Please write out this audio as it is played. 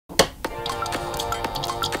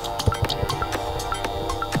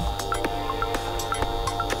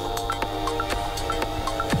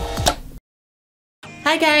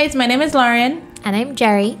Hi guys, my name is Lauren. And I'm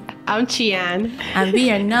Jerri. I'm Chian. And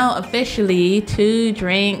we are now officially 2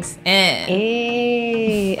 drinks in.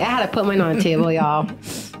 Hey, I had to put mine on the table, y'all.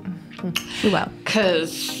 Do well.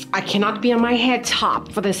 Because I cannot be on my head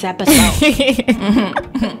top for this episode.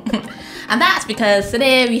 And that's because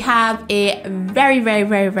today we have a very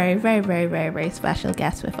special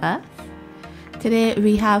guest with us. Today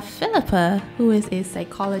we have Philippa, who is a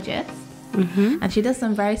psychologist. And she does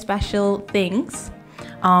some very special things.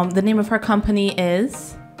 The name of her company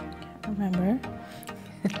is... I can't remember.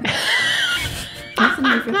 What's the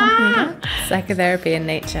name of your company again? Psychotherapy in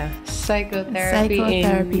Nature. Psychotherapy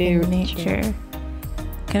in nature.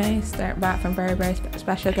 Can I start back from very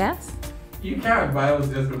special guest? You can't, but I was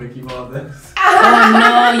just going to keep all this. Oh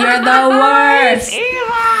no, you're the worst.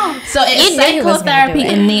 Evil. So it's psychotherapy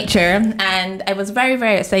in nature, and I was very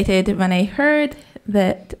excited when I heard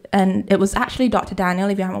that, and it was actually Dr. Daniel.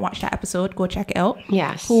 If you haven't watched that episode, go check it out.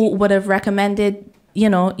 Yes. Who would have recommended,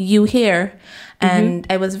 you here. And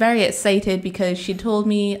I was very excited because she told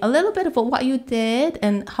me a little bit about what you did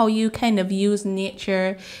and how you kind of use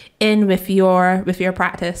nature in with your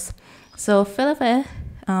practice. So Philippa,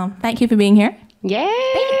 thank you for being here.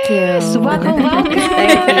 Yes. Thank you. Welcome.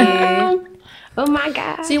 Thank you. Oh my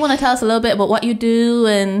God. So you want to tell us a little bit about what you do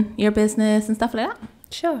and your business and stuff like that?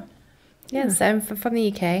 Sure. Yeah, so I'm from the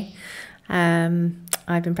UK.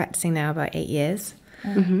 I've been practicing now about 8 years.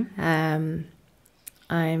 I'm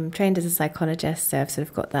trained as a psychologist, so I've sort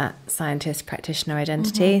of got that scientist practitioner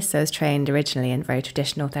identity. So I was trained originally in very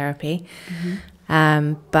traditional therapy.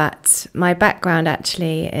 But my background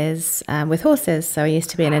actually is with horses. So I used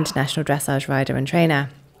to be an international dressage rider and trainer.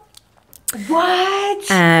 What?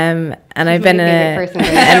 And I've been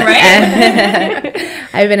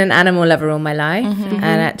I've been an animal lover all my life, and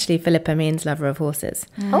actually Philippa means lover of horses.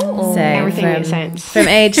 Oh, so everything makes sense. From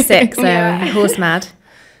age 6, I'm horse mad.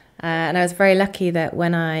 And I was very lucky that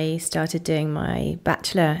when I started doing my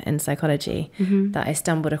bachelor in psychology, that I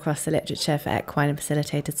stumbled across the literature for equine and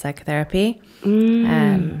facilitated psychotherapy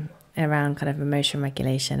around kind of emotion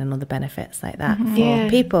regulation and all the benefits like that for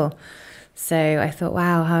people. So I thought,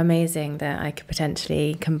 wow, how amazing that I could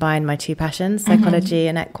potentially combine my 2 passions, psychology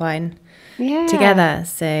and equine, together.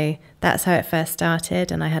 So that's how it first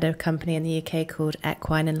started. And I had a company in the UK called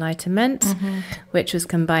Equine Enlightenment, which was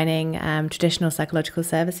combining traditional psychological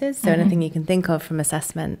services. So anything you can think of from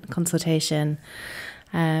assessment, consultation,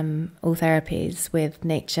 all therapies with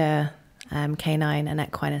nature, canine and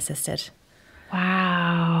equine assisted.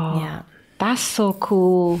 Wow. Yeah. That's so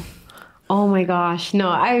cool. Oh my gosh. No,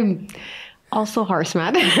 I'm also horse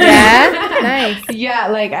mad. Yeah, nice. Yeah,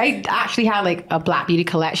 like I actually had like a Black Beauty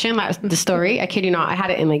collection. That was the story. I kid you not. I had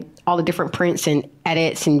it in like all the different prints and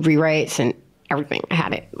edits and rewrites and everything. I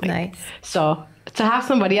had it. Like, Nice. So to have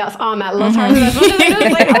somebody else on that loves horses, that's what it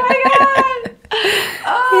is. Like, oh my God.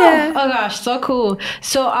 Oh gosh, so cool.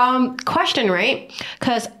 So question, right?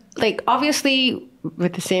 Because like obviously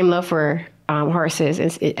with the same love for horses,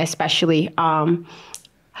 especially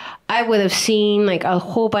I would have seen like a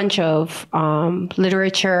whole bunch of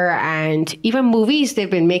literature and even movies they've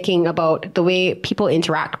been making about the way people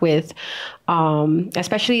interact with,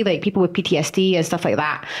 especially like people with PTSD and stuff like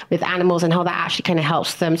that with animals, and how that actually kind of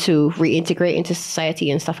helps them to reintegrate into society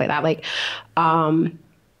and stuff like that. Like,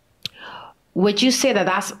 would you say that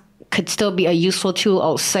that's could still be a useful tool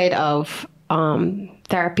outside of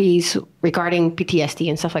therapies regarding PTSD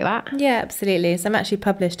and stuff like that? Yeah, absolutely. So I'm actually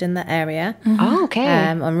published in that area. Oh, okay.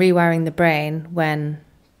 On rewiring the brain when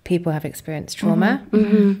people have experienced trauma,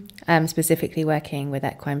 specifically working with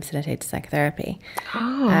equine facilitated psychotherapy.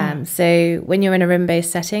 So when you're in a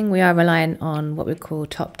room-based setting, we are reliant on what we call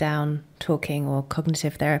top-down talking or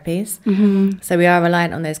cognitive therapies. So we are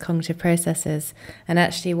reliant on those cognitive processes. And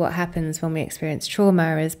actually what happens when we experience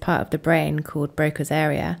trauma is part of the brain called Broca's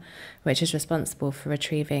area, which is responsible for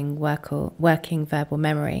retrieving working verbal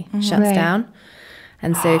memory, shuts down.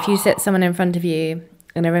 And so if you sit someone in front of you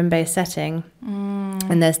in a room-based setting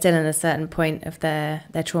and they're still in a certain point of their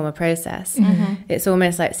trauma process, it's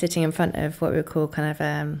almost like sitting in front of what we would call kind of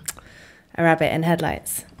a rabbit in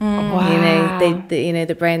headlights. Wow.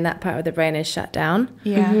 The brain, that part of the brain is shut down.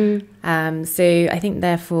 So I think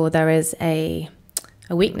therefore there is a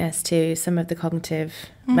weakness to some of the cognitive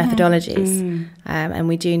methodologies, and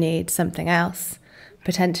we do need something else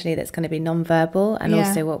potentially that's going to be non-verbal, and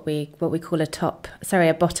also what we call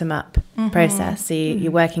a bottom-up process. So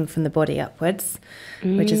you're working from the body upwards,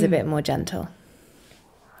 which is a bit more gentle.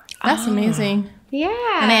 That's amazing.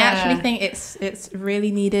 Yeah. And I actually think it's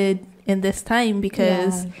really needed in this time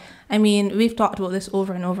because, I mean, we've talked about this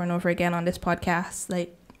over and over and over again on this podcast,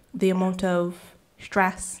 like the amount of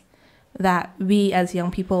stress that we as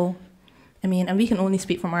young people, I mean, and we can only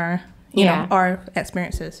speak from our, you know, our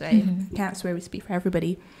experiences, right? Can't swear we speak for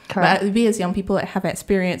everybody. Correct. But we as young people that have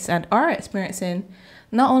experience and are experiencing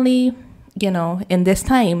not only, you know, in this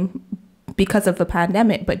time because of the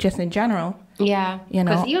pandemic, but just in general. Yeah. You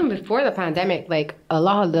know, because even before the pandemic, like a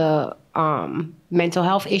lot of the mental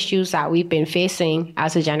health issues that we've been facing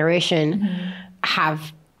as a generation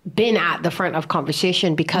have been at the front of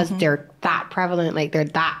conversation because they're that prevalent, like they're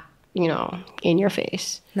that, you know, in your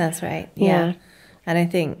face. That's right. Yeah. And I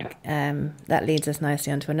think that leads us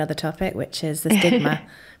nicely onto another topic, which is the stigma,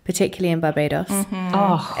 particularly in Barbados,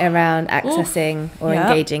 around accessing or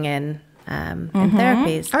engaging in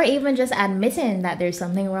therapies. Or even just admitting that there's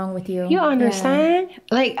something wrong with you. You understand? Yeah.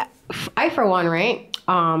 Like, I, for one, right?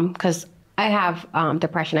 Because I have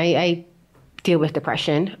depression. I deal with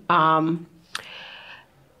depression. I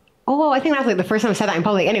think that's like the first time I said that in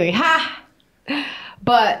public. Anyway,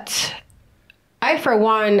 But I, for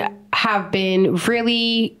one, have been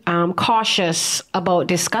really cautious about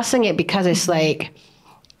discussing it because it's like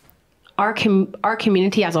our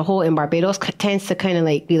community as a whole in Barbados tends to kind of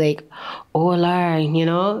like be like, oh, Lauren, you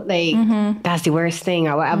know, like that's the worst thing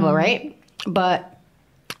or whatever, right? But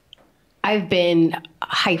I've been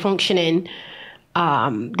high functioning,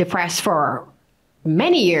 depressed for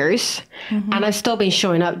many years, and I've still been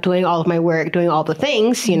showing up, doing all of my work, doing all the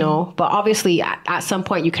things, you know, but obviously at some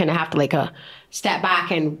point you kind of have to like step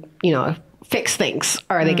back and, you know, fix things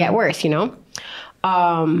or they get worse, you know?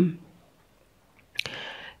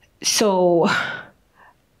 So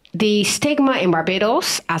the stigma in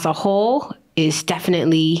Barbados as a whole is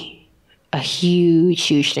definitely a huge,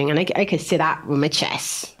 huge thing. And I could say that with my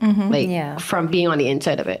chest, from being on the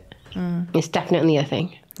inside of it. It's definitely a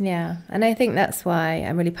thing. Yeah. And I think that's why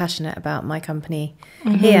I'm really passionate about my company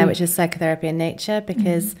here, which is Psychotherapy in Nature,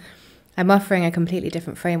 because I'm offering a completely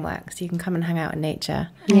different framework. So you can come and hang out in nature.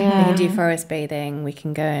 Yeah. We can do forest bathing. We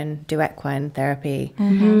can go and do equine therapy.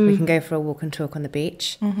 We can go for a walk and talk on the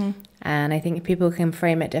beach. And I think people can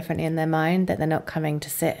frame it differently in their mind, that they're not coming to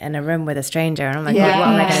sit in a room with a stranger. And I'm like, what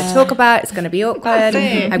am I going to talk about? It's going to be awkward.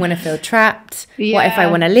 I'm going to feel trapped. What if I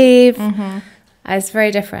want to leave? It's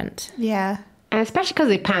very different. Yeah. And especially because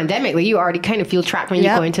of the pandemic, like you already kind of feel trapped when you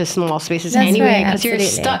go into small spaces anyway, because you're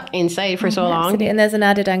stuck inside for so long. Absolutely. And there's an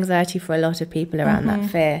added anxiety for a lot of people around that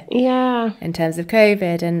fear. Yeah. In terms of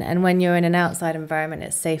COVID. And when you're in an outside environment,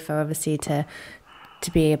 it's safer, obviously, to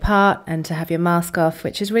be apart and to have your mask off,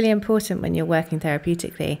 which is really important when you're working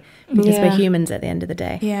therapeutically, because we're humans at the end of the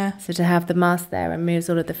day. Yeah. So to have the mask there removes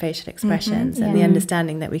all of the facial expressions and the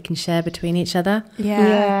understanding that we can share between each other.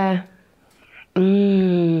 Yeah.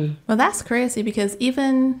 Well, that's crazy because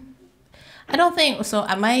even I don't think so.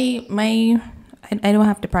 I don't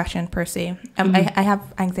have depression per se. I have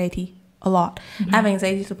anxiety a lot. I have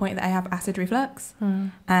anxiety to the point that I have acid reflux,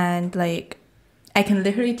 and like I can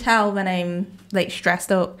literally tell when I'm like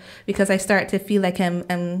stressed out because I start to feel like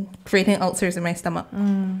I'm creating ulcers in my stomach.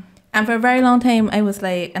 And for a very long time, I was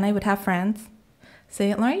like, and I would have friends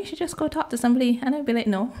say, "Lauren, you should just go talk to somebody," and I'd be like,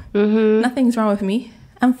 "No, nothing's wrong with me.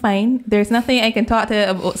 I'm fine. There's nothing I can talk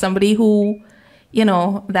to about somebody who, you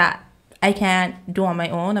know, that I can't do on my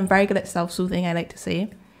own." I'm very good at self-soothing, I like to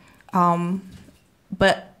say.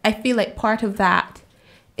 But I feel like part of that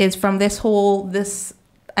is from this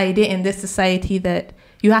idea in this society that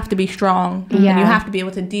you have to be strong and you have to be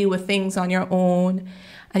able to deal with things on your own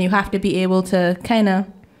and you have to be able to kind of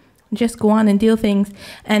just go on and deal things.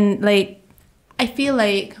 And like, I feel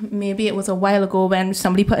like maybe it was a while ago when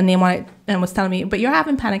somebody put a name on it and was telling me, but you're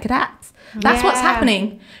having panic attacks. That's what's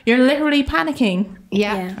happening. You're literally panicking.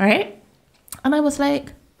 Yeah. Right? And I was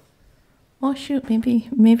like, oh, shoot, maybe,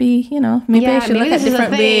 you know, maybe I should look at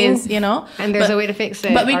different ways, you know. And there's a way to fix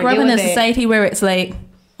it. But we grew up in a society where it's like,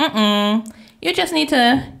 you just need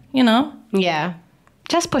to, you know. Yeah.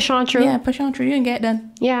 Just push on through. Yeah, push on through and get it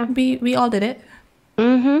done. Yeah. We all did it.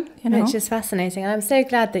 You know? It's just fascinating. And I'm so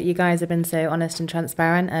glad that you guys have been so honest and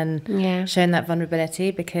transparent and shown that vulnerability,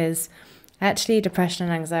 because actually depression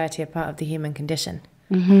and anxiety are part of the human condition.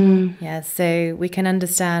 Yeah, so we can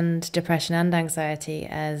understand depression and anxiety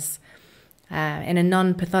as in a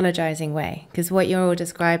non-pathologizing way, because what you're all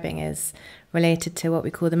describing is related to what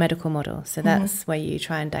we call the medical model. So that's where you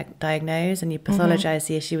try and diagnose and you pathologize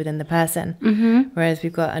the issue within the person. Whereas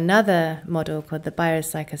we've got another model called the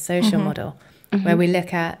biopsychosocial model, where we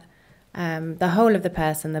look at the whole of the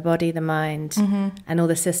person, the body, the mind, and all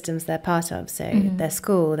the systems they're part of. So their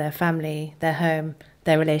school, their family, their home,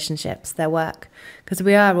 their relationships, their work, because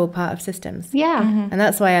we are all part of systems. And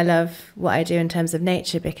that's why I love what I do in terms of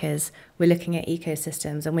nature, because we're looking at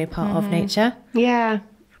ecosystems and we're part of nature.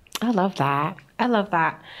 I love that. I love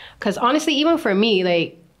that. Because honestly, even for me,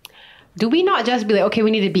 like, do we not just be like, okay,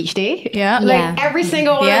 we need a beach day? Yeah. Like every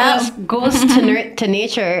single one of us goes to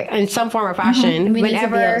nature in some form or fashion. We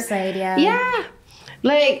whenever, need to be outside, yeah. Yeah.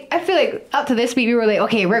 Like, I feel like up to this week, we were like,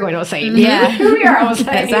 okay, we're going outside. Yeah. We are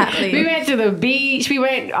outside. Exactly. We went to the beach. We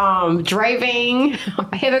went driving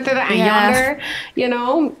hither, thither, and yonder. You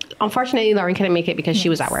know, unfortunately, Lauren couldn't make it because she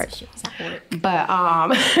was at work. She was at work. But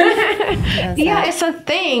yeah, it's a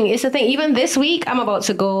thing. It's a thing. Even this week, I'm about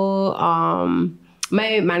to go.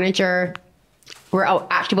 My manager, we're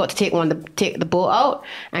actually about to take the boat out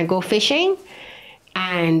and go fishing,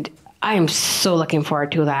 and I am so looking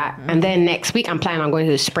forward to that. And then next week, I'm planning on going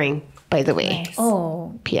to the spring. By the way, Nice.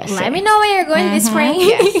 Oh, PSA. let me know where you're going this spring.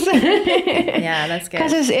 Yes. Yeah, that's good.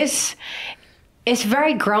 Because it's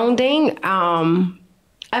very grounding.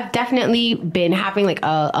 I've definitely been having like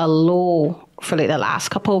a low for like the last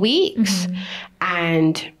couple of weeks,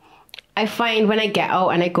 and I find when I get out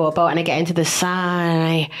and I go about and I get into the sun and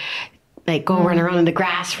I like go run around in the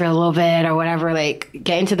grass for a little bit or whatever, like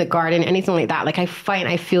get into the garden, anything like that, like I find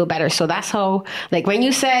I feel better. So that's how, like when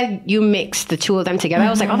you said you mixed the two of them together, I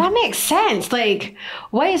was like, oh, that makes sense. Like,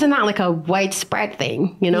 why isn't that like a widespread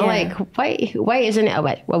thing? You know, like why isn't it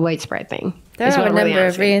a widespread thing? There are a number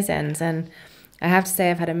of reasons, and I have to say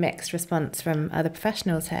I've had a mixed response from other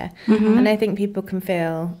professionals here, and I think people can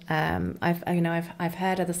feel. I've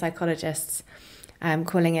heard other psychologists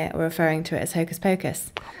calling it or referring to it as hocus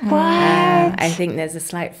pocus. What? I think there's a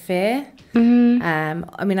slight fear.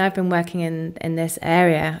 I mean, I've been working in this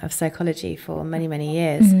area of psychology for many, many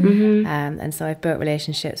years, and so I've built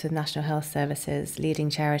relationships with National Health Services, leading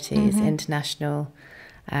charities, international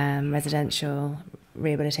residential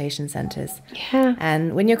rehabilitation centres. Yeah.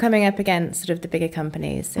 And when you're coming up against sort of the bigger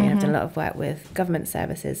companies, so I've done a lot of work with government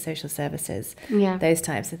services, social services, those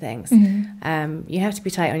types of things. You have to be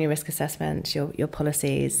tight on your risk assessment, your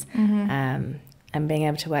policies, and being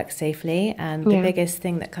able to work safely. And the biggest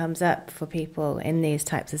thing that comes up for people in these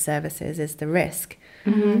types of services is the risk.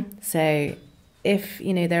 So if,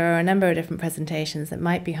 you know, there are a number of different presentations that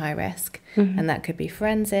might be high risk, and that could be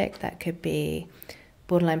forensic, that could be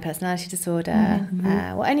borderline personality disorder,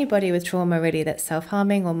 or anybody with trauma really that's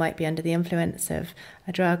self-harming or might be under the influence of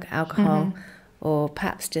a drug, alcohol, or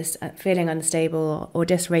perhaps just feeling unstable or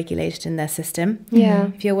dysregulated in their system.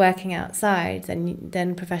 If you're working outside,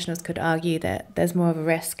 then professionals could argue that there's more of a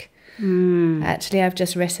risk. Actually, I've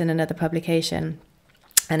just written another publication,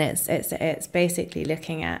 and it's basically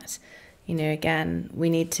looking at, you know, again, we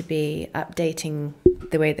need to be updating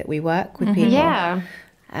the way that we work with people.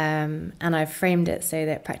 And I've framed it so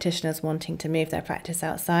that practitioners wanting to move their practice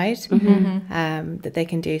outside, that they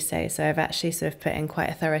can do so. So I've actually sort of put in quite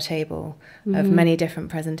a thorough table of many different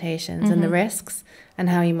presentations and the risks and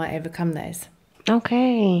how you might overcome those.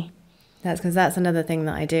 Okay. That's because that's another thing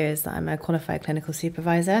that I do, is that I'm a qualified clinical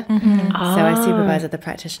supervisor. So I supervise other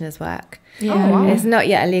practitioners' work. It's not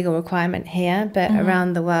yet a legal requirement here, but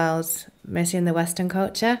around the world, mostly in the Western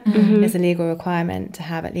culture, it's a legal requirement to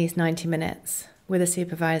have at least 90 minutes with a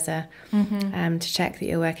supervisor to check that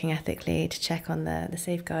you're working ethically, to check on the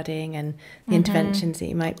safeguarding and the interventions that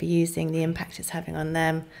you might be using, the impact it's having on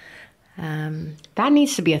them. That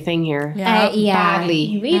needs to be a thing here.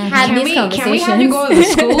 Badly. We've had these conversations. Can we have you go to the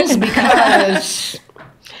schools? Because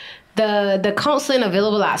the counseling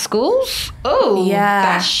available at schools,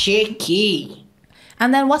 that's shaky.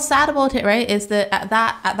 And then what's sad about it, right, is that at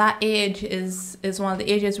that age is one of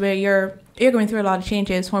the ages where you're going through a lot of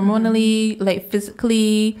changes hormonally, like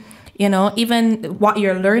physically, you know, even what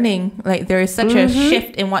you're learning, like there is such a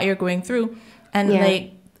shift in what you're going through, and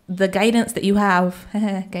like the guidance that you have,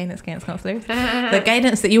 guidance counselors, the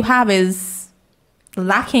guidance that you have is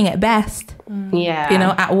lacking at best. You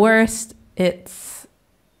know, at worst, it's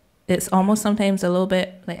almost sometimes a little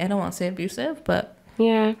bit, like, I don't want to say abusive, but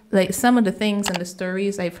like some of the things and the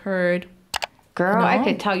stories I've heard. Girl, you know? I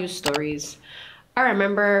could tell you stories. I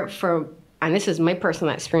remember and this is my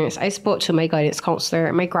personal experience, I spoke to my guidance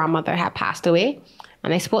counselor. My grandmother had passed away,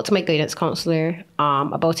 and I spoke to my guidance counselor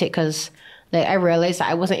about it because like I realized that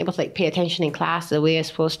I wasn't able to like pay attention in class the way I was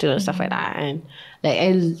supposed to and stuff like that. And like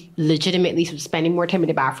I legitimately was spending more time in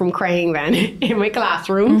the bathroom crying than in my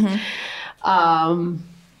classroom.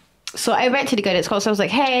 So I went to the guidance counselor. I was like,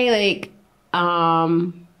 hey, like, I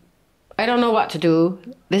don't know what to do.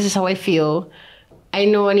 This is how I feel. I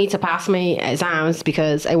know I need to pass my exams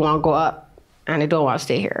because I want to go up and I don't want to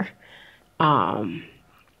stay here.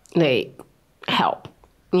 Like, help,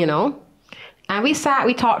 you know? And we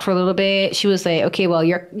talked for a little bit. She was like, okay, well,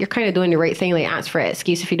 you're kind of doing the right thing. Like, ask for an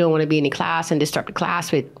excuse if you don't want to be in the class and disrupt the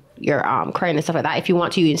class with you're crying and stuff like that. If you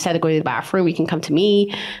want to, instead of going to the bathroom, you can come to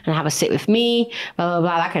me and have a sit with me, blah, blah,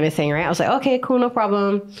 blah, that kind of thing, right? I was like, okay, cool, no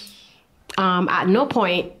problem. At no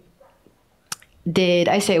point did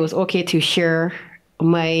I say it was okay to share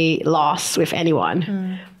my loss with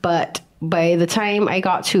anyone. But by the time I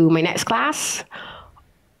got to my next class,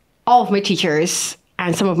 all of my teachers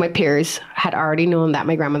and some of my peers had already known that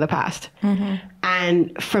my grandmother passed.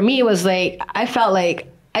 And for me, it was like, I felt like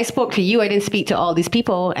I spoke to you. I didn't speak to all these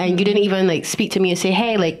people, and you didn't even like speak to me and say,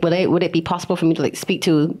 hey, like, would it be possible for me to like speak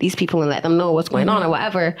to these people and let them know what's going on or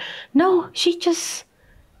whatever? No, she just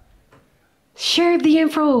shared the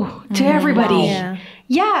info to everybody. Wow.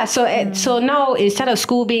 Yeah, so now instead of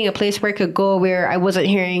school being a place where I could go where I wasn't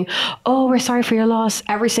hearing, oh, we're sorry for your loss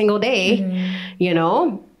every single day, you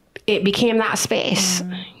know, it became that space,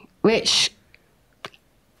 which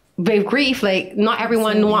with grief, like not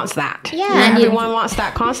everyone wants that. Yeah, Not and everyone wants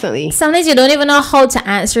that constantly. Sometimes you don't even know how to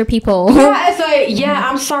answer people. Yeah, it's like, yeah,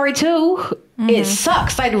 I'm sorry too. It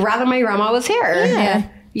sucks. I'd rather my grandma was here. Yeah.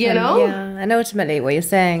 You know? Yeah, and ultimately what you're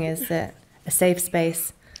saying is that a safe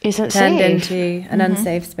space Isn't turned safe. into an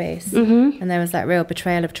unsafe space, and there was that real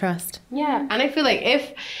betrayal of trust. Yeah, and I feel like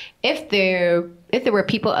if there were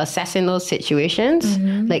people assessing those situations,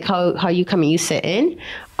 like how you come and you sit in,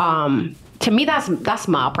 to me that's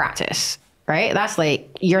malpractice, right? That's like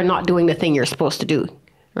you're not doing the thing you're supposed to do,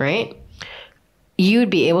 right? You'd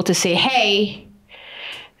be able to say, hey,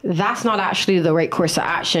 that's not actually the right course of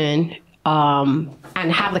action,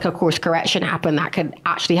 and have like a course correction happen that could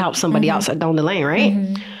actually help somebody else down the line,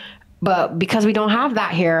 right? But because we don't have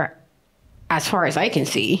that here, as far as I can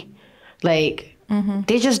see, like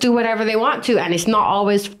they just do whatever they want to, and it's not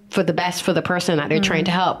always for the best for the person that they're trying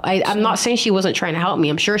to help. I'm not saying she wasn't trying to help me.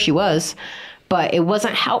 I'm sure she was, but it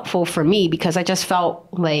wasn't helpful for me because I just felt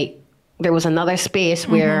like there was another space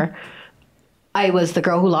where I was the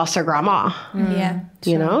girl who lost her grandma. Yeah.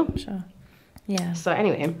 You know? Sure. Yeah. So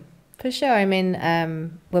anyway. For sure. I mean,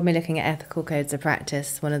 when we're looking at ethical codes of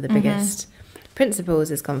practice, one of the biggest principles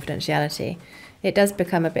is confidentiality. It does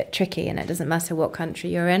become a bit tricky, and it doesn't matter what country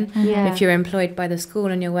you're in. Yeah. If you're employed by the school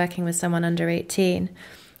and you're working with someone under 18,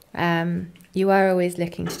 you are always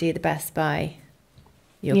looking to do the best by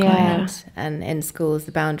your client. And in schools,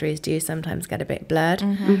 the boundaries do sometimes get a bit blurred.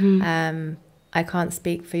 I can't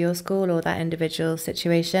speak for your school or that individual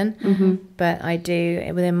situation, but I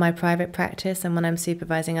do within my private practice, and when I'm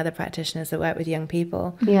supervising other practitioners that work with young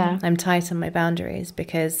people, I'm tight on my boundaries,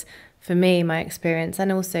 because for me, my experience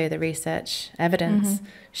and also the research evidence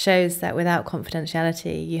shows that without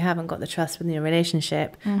confidentiality, you haven't got the trust within your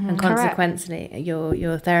relationship, and consequently,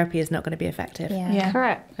 your therapy is not going to be effective. Yeah.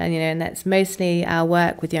 Correct. And and that's mostly our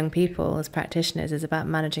work with young people as practitioners is about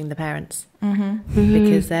managing the parents,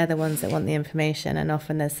 because they're the ones that want the information, and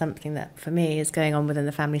often there's something that for me is going on within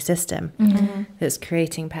the family system that's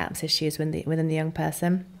creating perhaps issues within the young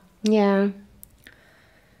person. Yeah.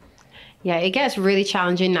 Yeah, it gets really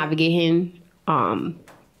challenging navigating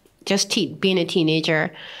just being a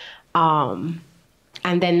teenager, and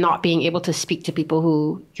then not being able to speak to people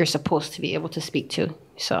who you're supposed to be able to speak to.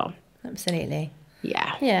 So Absolutely.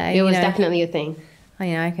 yeah, Yeah, it was definitely a thing.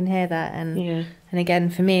 I can hear that, and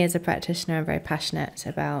again, for me as a practitioner, I'm very passionate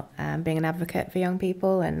about being an advocate for young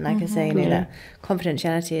people, and like I say, that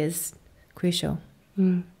confidentiality is crucial.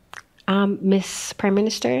 Miss Prime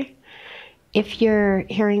Minister, if you're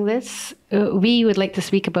hearing this, we would like to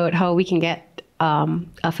speak about how we can get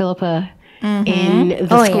a Philippa in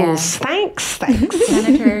the schools. Thanks.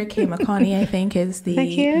 Senator Kay McConney, I think, is the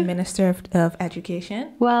Thank you. Minister of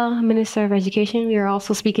Education. Well, Minister of Education, we are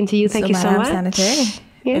also speaking to you. Thank you so Madam much. Senator,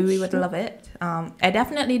 Yes. we would love it. I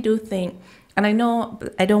definitely do think, and I know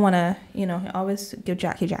I don't want to, always give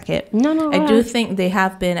Jack your jacket. No. I do think they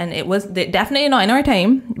have been, and they definitely not in our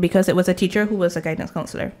time, because it was a teacher who was a guidance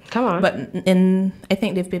counselor. Come on. But I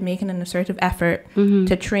think they've been making an assertive effort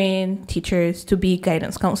to train teachers to be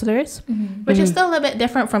guidance counselors, which is still a bit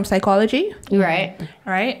different from psychology. Right.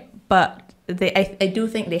 But I do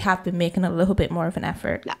think they have been making a little bit more of an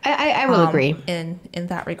effort. I will agree. In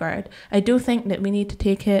that regard. I do think that we need to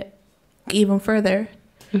take it even further.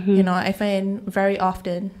 I find very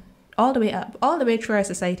often, all the way up, all the way through our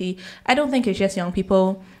society, I don't think it's just young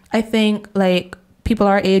people. I think like people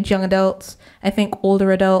our age, young adults, I think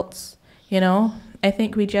older adults, I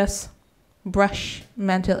think we just brush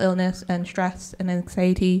mental illness and stress and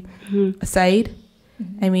anxiety aside.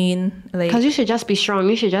 I mean, like, because you should just be strong.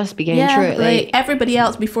 You should just be getting through it. Like everybody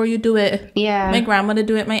else before you do it. Yeah. My grandmother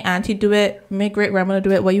do it. My auntie do it. My great grandmother do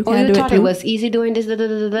it. Well, you can't do it thought too. it was easy doing this.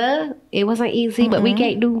 It wasn't easy, but we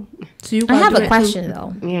can't do. So you I gotta have do a it question too.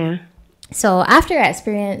 though. Yeah. So after your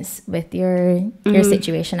experience with your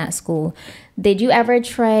situation at school, did you ever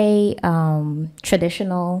try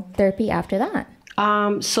traditional therapy after that?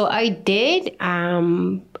 So I did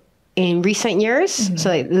in recent years. So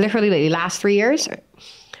like literally like the last 3 years,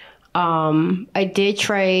 I did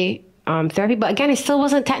try therapy, but again, it still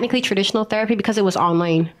wasn't technically traditional therapy because it was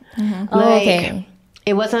online. Okay.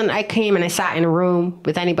 It wasn't, I came and I sat in a room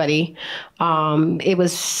with anybody. It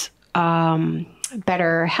was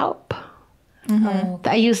BetterHelp.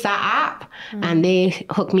 I used that app and they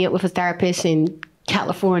hooked me up with a therapist in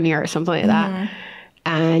California or something like that.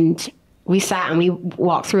 And we sat and we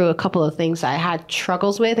walked through a couple of things that I had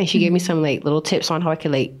struggles with. And she gave me some like little tips on how I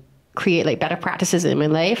could like create like better practices in my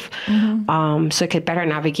life. So I could better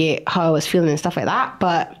navigate how I was feeling and stuff like that.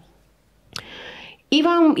 But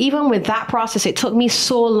even with that process, it took me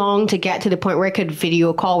so long to get to the point where I could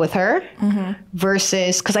video call with her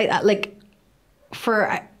versus, because I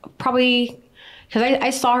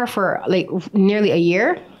saw her for like nearly a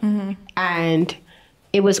year. And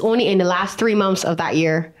it was only in the last 3 months of that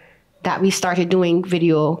year that we started doing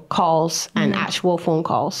video calls and actual phone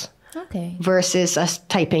calls. Okay. Versus us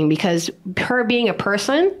typing, because her being a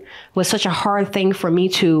person was such a hard thing for me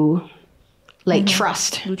to like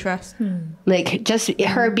trust. You trust. Like just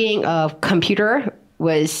her being a computer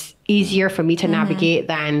was easier for me to navigate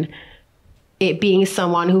than it being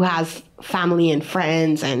someone who has family and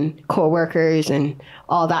friends and co-workers and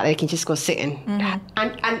all that. They can just go sit in.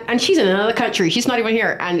 And she's in another country. She's not even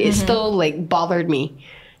here. And it still like bothered me,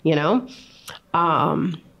 you know?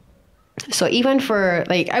 So even for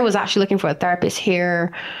like, I was actually looking for a therapist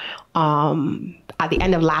here at the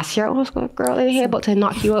end of last year. Oh, girl in here about to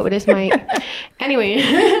knock you out with this mic. Anyway,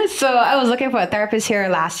 so I was looking for a therapist here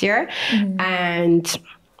last year. And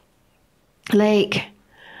like,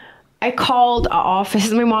 I called an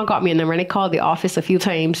office. My mom got me a number and I called the office a few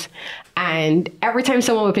times. And every time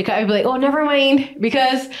someone would pick up, I'd be like, oh, never mind.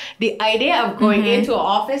 Because the idea of going into an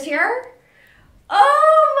office here,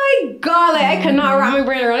 oh my God, like I could not wrap my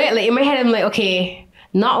brain around it. Like in my head, I'm like, okay,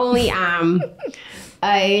 not only am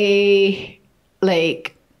I'm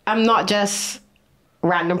not just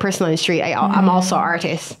random person on the street. I'm also an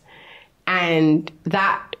artist. And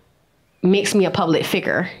that makes me a public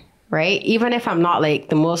figure, right? Even if I'm not like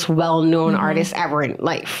the most well-known artist ever in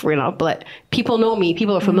life, you know, but people know me,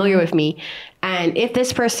 people are familiar with me. And if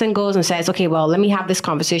this person goes and says, okay, well, let me have this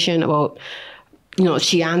conversation about, you know,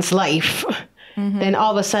 Shian's life, then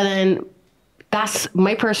all of a sudden that's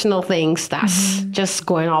my personal things. That's just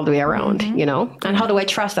going all the way around, you know? And how do I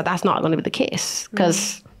trust that that's not going to be the case?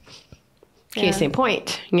 Because case in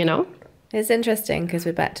point, you know? It's interesting because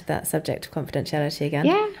we're back to that subject of confidentiality again.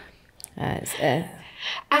 Yeah.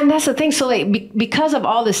 And that's the thing. So like, because of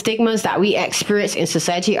all the stigmas that we experience in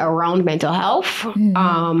society around mental health,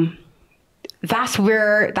 that's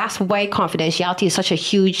why confidentiality is such a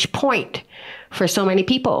huge point for so many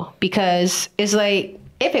people, because it's like,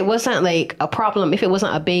 if it wasn't like a problem, if it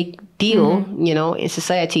wasn't a big deal, you know, in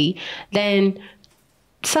society, then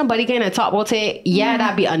somebody gonna talk about it. Yeah,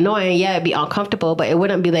 that'd be annoying. Yeah, it'd be uncomfortable, but it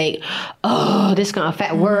wouldn't be like, oh, this gonna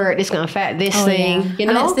affect work. This gonna affect this thing. Yeah. You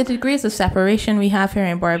know, and it's the degrees of separation we have here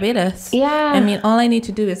in Barbados. Yeah, I mean, all I need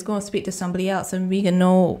to do is go and speak to somebody else, and we can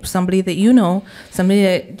know somebody that you know, somebody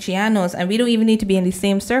that Gian knows, and we don't even need to be in the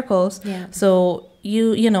same circles. Yeah. So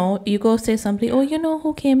you know, you go say somebody, oh, you know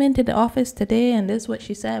who came into the office today, and this is what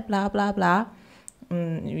she said, blah blah blah.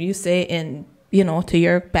 You say in, you know, to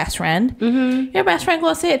your best friend. Your best friend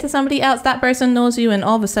go say it to somebody else. That person knows you, and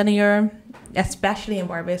all of a sudden you're, especially in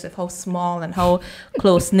Barbados, with how small and how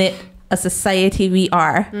close knit a society we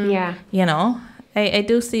are. Yeah, you know, I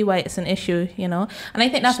do see why it's an issue. You know, and I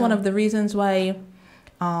think that's one of the reasons why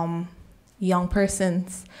young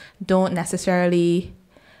persons don't necessarily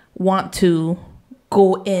want to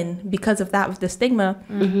go in, because of that, with the stigma.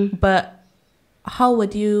 But how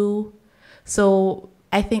would you? So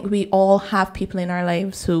I think we all have people in our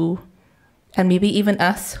lives who, and maybe even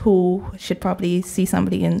us, who should probably see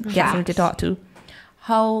somebody and get somebody to talk to.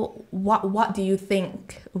 What do you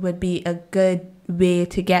think would be a good way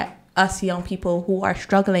to get us young people who are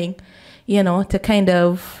struggling, you know, to kind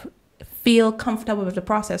of feel comfortable with the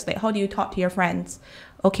process? Like, how do you talk to your friends?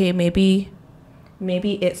 Okay, maybe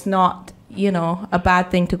it's not, you know, a bad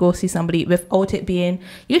thing to go see somebody, without it being,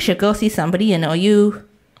 you should go see somebody, you know, you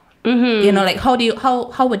know, like,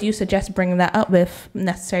 how would you suggest bringing that up with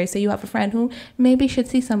necessary? Say you have a friend who maybe should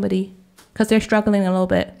see somebody because they're struggling a little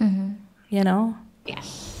bit, you know?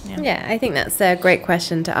 Yes. Yeah, I think that's a great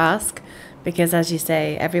question to ask, because as you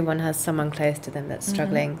say, everyone has someone close to them that's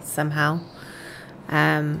struggling somehow.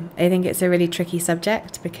 I think it's a really tricky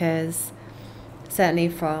subject, because certainly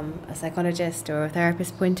from a psychologist or a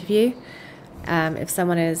therapist point of view, if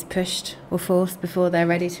someone is pushed or forced before they're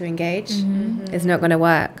ready to engage, it's not going to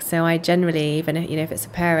work. So I generally, even if, if it's a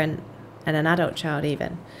parent and an adult child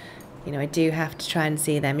even, I do have to try and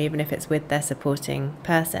see them, even if it's with their supporting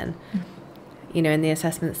person, in the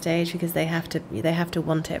assessment stage, because they have to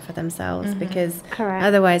want it for themselves, because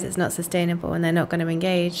otherwise it's not sustainable and they're not going to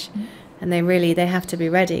engage, and they have to be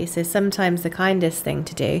ready. So sometimes the kindest thing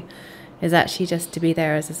to do is actually just to be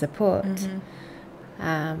there as a support.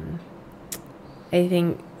 I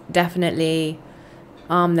think definitely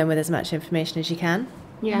arm them with as much information as you can.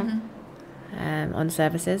 On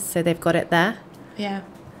services, so they've got it there.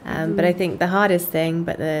 But I think the hardest thing,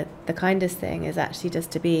 but the kindest thing, is actually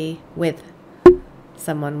just to be with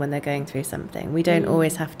someone when they're going through something. We don't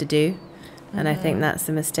always have to do, and I think that's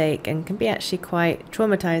a mistake and can be actually quite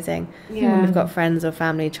traumatizing when we've got friends or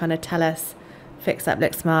family trying to tell us, fix up,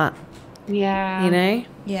 look smart, be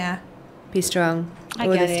strong, all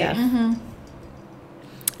this stuff.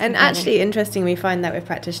 And actually, interestingly, we find that with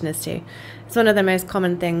practitioners too. It's one of the most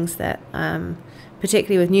common things that,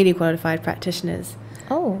 particularly with newly qualified practitioners,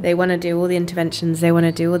 they want to do all the interventions, they want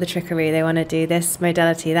to do all the trickery, they want to do this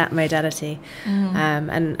modality, that modality.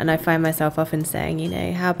 And I find myself often saying,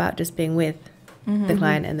 how about just being with the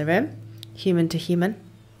client in the room, human to human?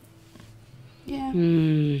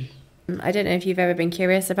 I don't know if you've ever been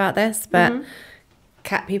curious about this, but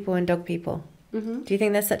cat people and dog people. Do you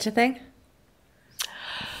think there's such a thing?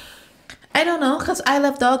 I don't know, because I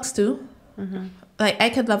love dogs too. Like, I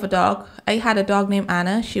could love a dog. I had a dog named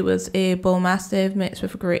Anna. She was a bull mastiff mixed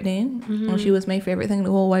with a Great Dane. And she was my favorite thing in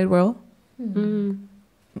the whole wide world.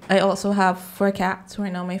 I also have 4 cats who are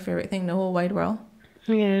now my favorite thing in the whole wide world.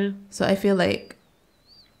 So I feel like,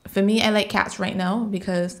 for me, I like cats right now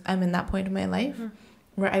because I'm in that point of my life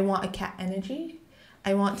where I want a cat energy.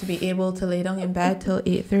 I want to be able to lay down in bed till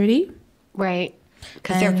 8:30. Right.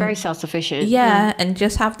 Because they're very self-sufficient. And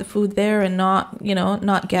just have the food there and not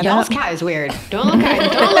get Y'all's up. cat is weird. Don't look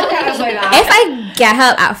at us like that. If I get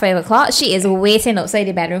her at 5 o'clock, she is waiting outside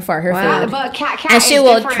the bedroom for her food. But cat and she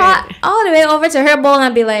will different. trot all the way over to her bowl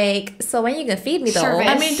and be like, so when you gonna feed me though? Service.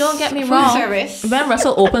 I mean, don't get me Food wrong. service. When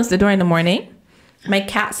Russell opens the door in the morning, my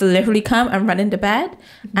cats literally come and run into bed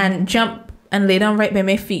and jump and lay down right by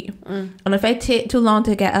my feet. And if I take too long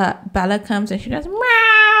to get up, Bella comes and she does meow.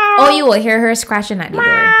 Oh, you will hear her scratching at the door.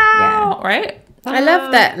 Yeah. Right? I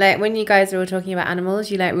love that, like, when you guys are all talking about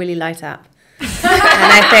animals, you really light up. And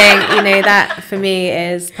I think, that for me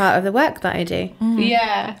is part of the work that I do.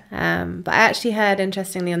 But I actually heard,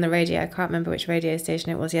 interestingly, on the radio, I can't remember which radio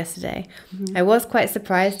station it was yesterday. I was quite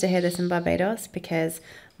surprised to hear this in Barbados, because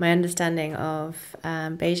my understanding of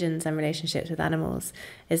Bayesians and relationships with animals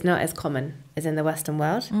is not as common as in the Western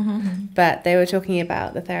world. But they were talking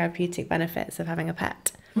about the therapeutic benefits of having a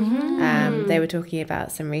pet. They were talking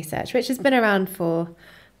about some research, which has been around for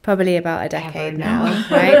probably about a decade now,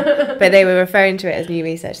 right? But they were referring to it as new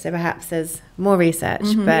research, so perhaps there's more research.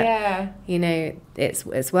 But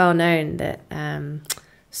it's well known that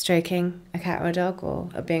stroking a cat or a dog or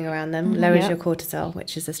being around them lowers your cortisol,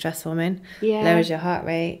 which is a stress hormone, lowers your heart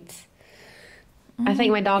rate. I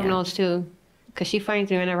think my dog knows too, because she finds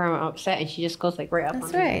me whenever I'm upset and she just goes like right up.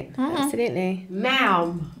 That's right. Absolutely.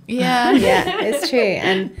 Ma'am. Yeah. It's true.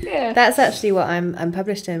 And that's actually what I'm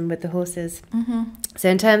published in with the horses. So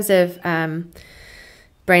in terms of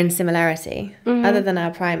brain similarity, other than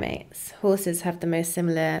our primates, horses have the most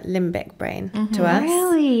similar limbic brain to us.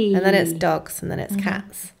 Really? And then it's dogs, and then it's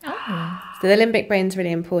cats. So the limbic brain is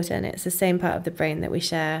really important. It's the same part of the brain that we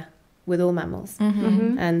share with all mammals.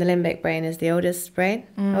 And the limbic brain is the oldest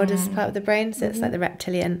oldest part of the brain. So it's like the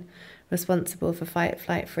reptilian, responsible for fight,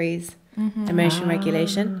 flight, freeze, emotion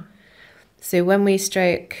regulation. So when we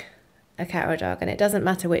stroke a cat or a dog, and it doesn't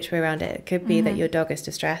matter which way around it could be that your dog is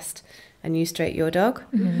distressed and you stroke your dog,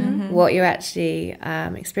 what you're actually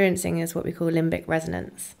experiencing is what we call limbic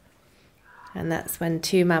resonance. And that's when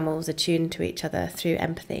two mammals are tuned to each other through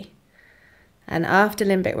empathy. And after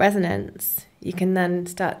limbic resonance, you can then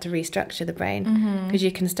start to restructure the brain, because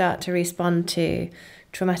you can start to respond to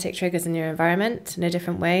traumatic triggers in your environment in a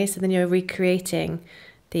different way. So then you're recreating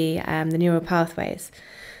the neural pathways.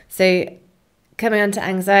 So coming on to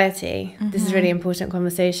anxiety, this is a really important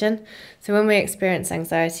conversation. So when we experience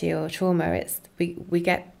anxiety or trauma, we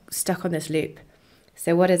get stuck on this loop.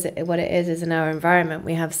 So what it is in our environment,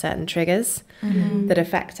 we have certain triggers that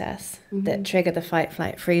affect us, that trigger the fight,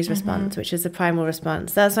 flight, freeze response, which is the primal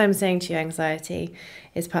response. That's why I'm saying to you, anxiety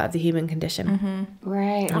is part of the human condition.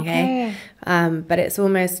 Right. Okay. But it's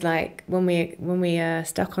almost like when we are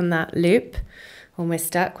stuck on that loop, when we're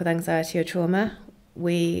stuck with anxiety or trauma,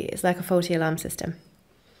 it's like a faulty alarm system.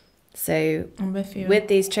 So I'm with you. with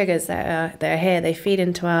these triggers that are here, they feed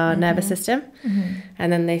into our nervous system,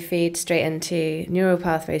 and then they feed straight into neural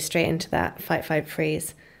pathways, straight into that fight, flight,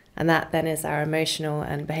 freeze. And that then is our emotional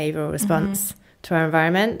and behavioral response to our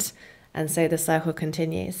environment. And so the cycle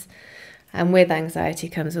continues. And with anxiety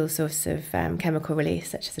comes all sorts of chemical release,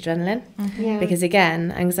 such as adrenaline. Yeah. Because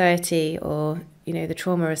again, anxiety or, you know, the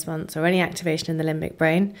trauma response or any activation in the limbic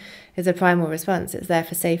brain is a primal response. It's there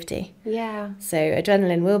for safety. Yeah. So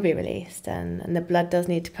adrenaline will be released, and the blood does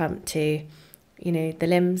need to pump to, you know, the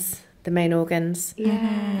limbs, the main organs. Yeah.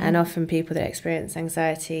 And often people that experience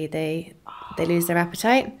anxiety, they lose their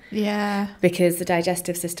appetite. Yeah. Because the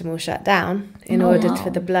digestive system will shut down in order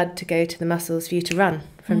for the blood to go to the muscles for you to run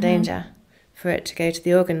from danger, for it to go to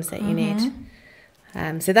the organs that you need.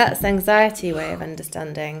 So that's the anxiety way of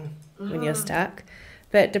understanding when you're stuck.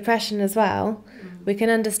 But depression as well, we can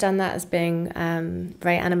understand that as being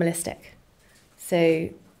very animalistic. So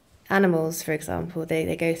animals, for example,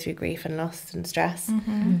 they go through grief and loss and stress.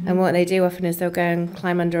 And what they do often is they'll go and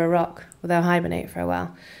climb under a rock, or they'll hibernate for a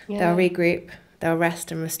while. Yeah. They'll regroup, they'll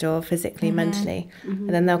rest and restore physically, mentally, and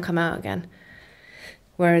then they'll come out again.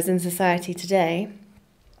 Whereas in society today,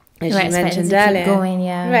 as you mentioned earlier,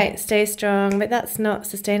 right, stay strong, but that's not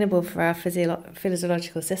sustainable for our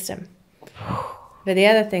physiological system. But the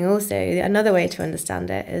other thing also, another way to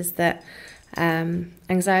understand it is that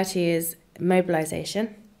anxiety is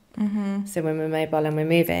mobilization. So when we're mobile and we're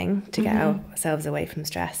moving to get ourselves away from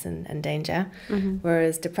stress and danger,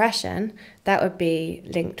 whereas depression, that would be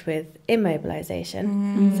linked with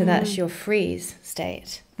immobilization. So that's your freeze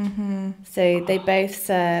state. So they both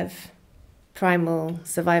serve primal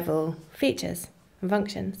survival features and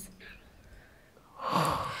functions.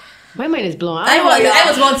 My mind is blown. I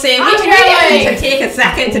was going to say, we really need to take a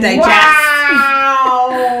second to digest.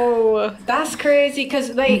 Wow, that's crazy.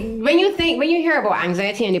 Because like when you hear about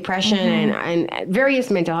anxiety and depression and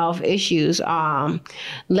various mental health issues,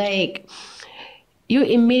 like you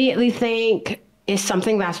immediately think it's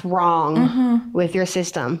something that's wrong with your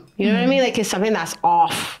system. You know what I mean? Like it's something that's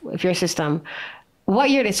off with your system. What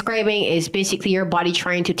you're describing is basically your body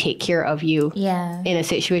trying to take care of you in a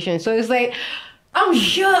situation. So it's like, I'm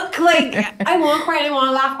shook. Like, I want to cry and I want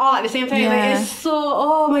to laugh all at the same time. Like, it's so,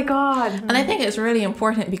 oh my God. And I think it's really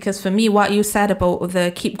important because for me, what you said about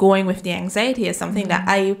the keep going with the anxiety is something that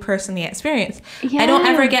I personally experience. I don't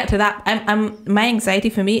ever get to that. My anxiety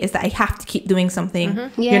for me is that I have to keep doing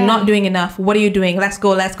something. You're not doing enough. What are you doing? Let's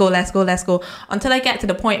go. Until I get to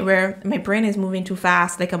the point where my brain is moving too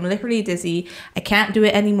fast. Like I'm literally dizzy. I can't do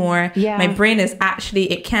it anymore. My brain is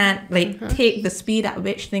actually, it can't like take the speed at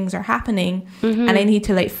which things are happening. And I need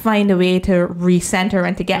to like find a way to recenter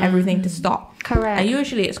and to get everything to stop. Correct. And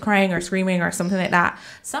usually it's crying or screaming or something like that.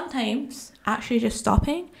 Sometimes actually just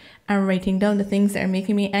stopping and writing down the things that are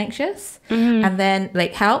making me anxious and then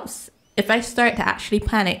like helps. If I start to actually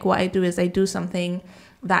panic, what I do is I do something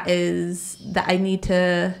that I need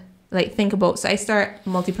to like think about. So I start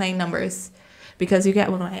multiplying numbers because you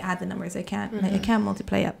get, when I add the numbers, I can't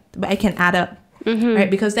multiply up, but I can add up, right?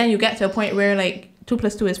 Because then you get to a point where like 2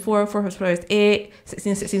 + 2 is 4, 4 + 4 is 8,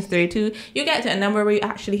 16 is 32. You get to a number where you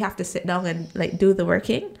actually have to sit down and like do the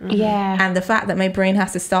working. And the fact that my brain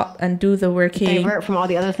has to stop and do the working, divert from all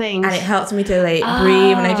the other things, and it helps me to like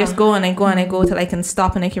breathe, and I just go and I go and I go till I can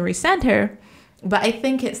stop and I can recenter. But I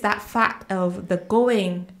think it's that fact of the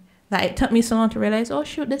going that it took me so long to realize, oh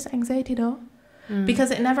shoot, this anxiety though,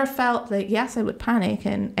 because it never felt like, yes, I would panic,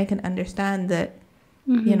 and I can understand that,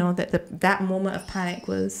 you know, that moment of panic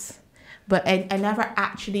was. But I never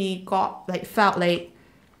actually felt like,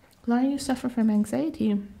 Lauren, you suffer from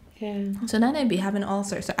anxiety. So then I'd be having all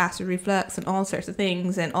sorts of acid reflux and all sorts of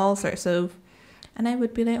things and all sorts of, and I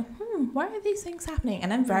would be like, why are these things happening?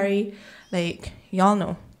 And I'm very, like, y'all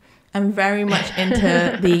know, I'm very much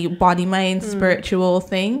into the body, mind, spiritual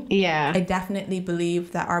thing. I definitely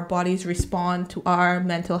believe that our bodies respond to our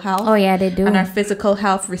mental health. Oh yeah, they do. And our physical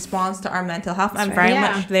health responds to our mental health. I'm very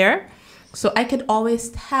much there. So I could always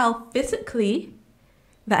tell physically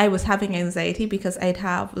that I was having anxiety because I'd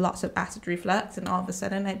have lots of acid reflux, and all of a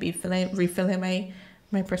sudden I'd be refilling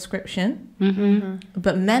my prescription.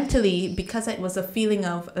 But mentally, because it was a feeling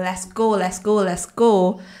of let's go, let's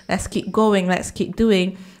keep going, let's keep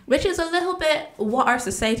doing, which is a little bit what our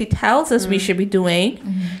society tells us we should be doing.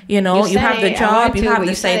 You know, you have the job, you have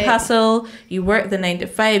the side hustle, you work the 9 to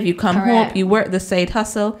 5, you come home, you work the side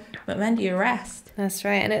hustle, but when do you rest? That's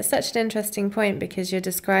right. And it's such an interesting point because you're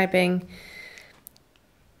describing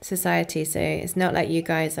society. So it's not like you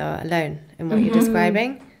guys are alone in what you're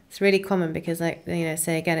describing. It's really common because, like, you know,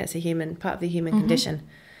 say again, it's a part of the human condition.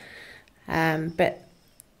 But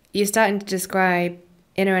you're starting to describe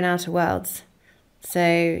inner and outer worlds. So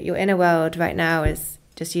your inner world right now is,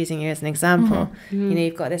 just using you as an example,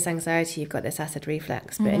 you've got this anxiety, you've got this acid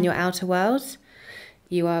reflux, but in your outer world,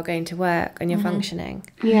 you are going to work and you're functioning.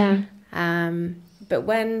 Yeah. But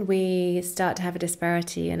when we start to have a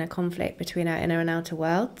disparity and a conflict between our inner and outer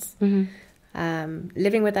worlds,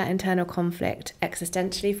 living with that internal conflict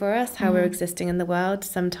existentially for us, how we're existing in the world,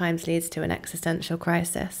 sometimes leads to an existential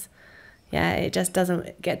crisis. Yeah, it just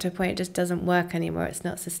doesn't get to a point, it just doesn't work anymore. It's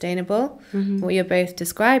not sustainable. What you're both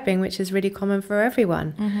describing, which is really common for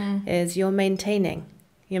everyone, is you're maintaining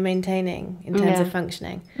in terms of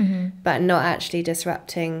functioning, but not actually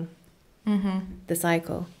disrupting the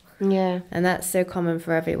cycle. Yeah. And that's so common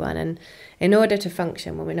for everyone. And in order to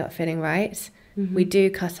function when we're not feeling right, we do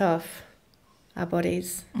cut off our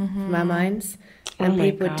bodies from our minds. And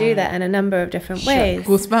people do that in a number of different ways.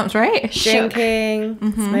 Goosebumps, right? Drinking,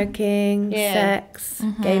 smoking, sex,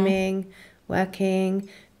 gaming, working,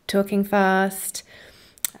 talking fast,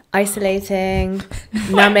 isolating,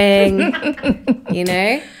 numbing, you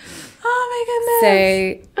know? Oh my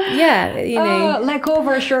goodness. So, yeah, you know. Let go of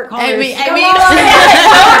our short collars. I mean,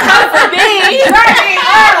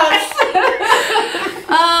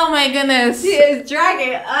 oh my goodness. She is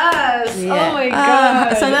dragging us. Yeah. Oh my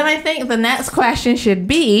god. So then I think the next question should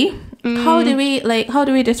be, how do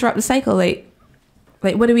we disrupt the cycle? Like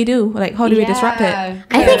what do we do? Like, how do we disrupt it?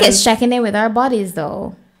 I think it's checking in with our bodies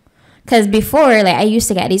though. Because before, like, I used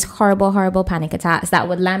to get these horrible panic attacks that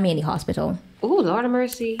would land me in the hospital. Oh, Lord of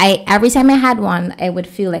mercy. Every time I had one, I would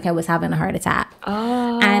feel like I was having a heart attack.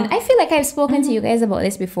 Oh. And I feel like I've spoken to you guys about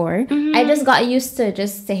this before. I just got used to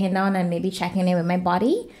just sitting down and maybe checking in with my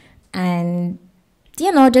body and,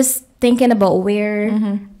 you know, just thinking about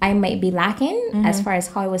where I might be lacking as far as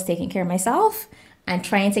how I was taking care of myself and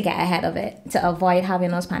trying to get ahead of it to avoid having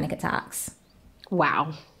those panic attacks.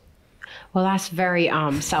 Wow. Well, that's very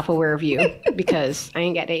self-aware of you, because I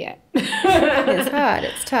ain't get it yet. It's hard,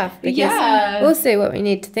 it's tough. Because also what we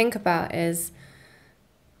need to think about is,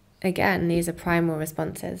 again, these are primal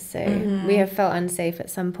responses. So we have felt unsafe at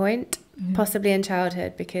some point, possibly in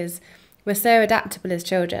childhood, because we're so adaptable as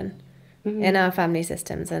children in our family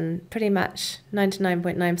systems, and pretty much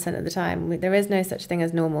 99.9% of the time, there is no such thing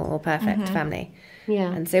as normal or perfect family.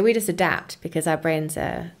 Yeah. And so we just adapt because our brains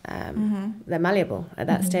are, they're malleable at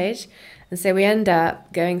that stage. And so we end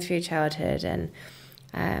up going through childhood and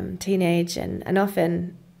teenage and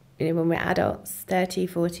often, you know, when we're adults, 30,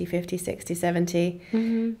 40, 50, 60,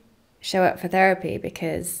 70, show up for therapy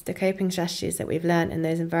because the coping strategies that we've learned in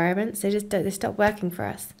those environments, they stop working for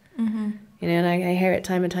us. You know, and I hear it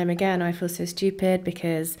time and time again. I feel so stupid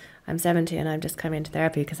because I'm 70 and I'm just coming into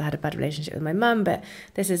therapy because I had a bad relationship with my mum, but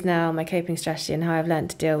this is now my coping strategy and how I've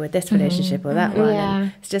learned to deal with this relationship or that one.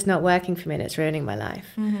 And it's just not working for me and it's ruining my life.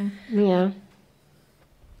 Yeah.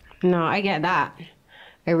 No, I get that.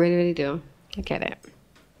 I really, really do. I get it.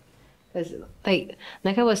 'Cause, like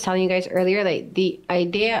I was telling you guys earlier, like the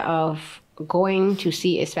idea of going to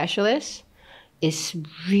see a specialist is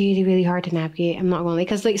really, really hard to navigate. I'm not going to lie,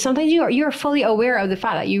 because like sometimes you're fully aware of the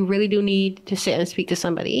fact that you really do need to sit and speak to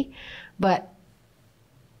somebody, but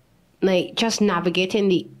like just navigating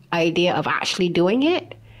the idea of actually doing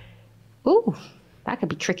it, ooh, that could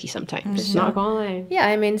be tricky sometimes. It's not going to lie. Yeah,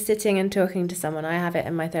 I mean, sitting and talking to someone, I have it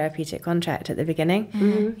in my therapeutic contract at the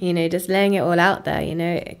beginning. You know, just laying it all out there. You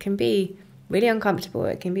know, it can be really uncomfortable.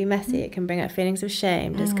 It can be messy. It can bring up feelings of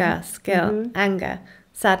shame, disgust, guilt, anger,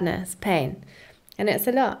 sadness, pain. And it's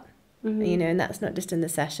a lot, you know, and that's not just in the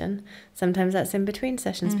session. Sometimes that's in between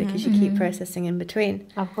sessions because you keep processing in between.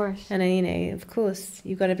 Of course. And, you know, of course,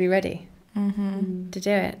 you've got to be ready to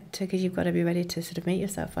do it, because you've got to be ready to sort of make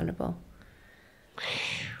yourself vulnerable.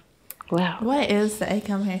 Wow. What is that I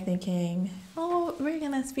come here thinking, oh, we're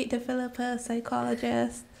going to speak to Philippa,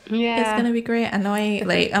 psychologist. Yeah. It's going to be great. And now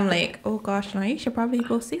I'm like, oh gosh, no, you should probably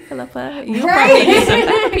go see Philippa. You'll probably need some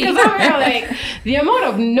therapy. Because I'm like, the amount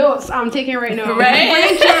of notes I'm taking right now. Right?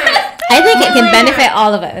 I think it can benefit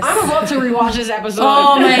all of us. I'm about to rewatch this episode.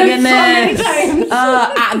 Oh my goodness. So many times.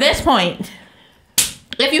 At this point,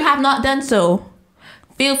 if you have not done so,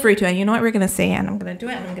 feel free to. And you know what we're going to say, and I'm going to do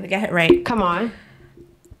it, and I'm going to get it right. Come on.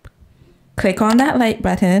 Click on that like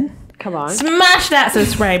button. Come on. Smash that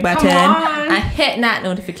subscribe button. on. And hit that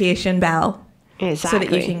notification bell. Exactly. So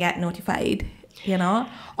that you can get notified, you know.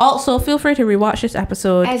 Also, feel free to rewatch this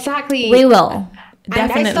episode. Exactly. We will.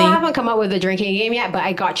 Definitely. And I still haven't come up with a drinking game yet, but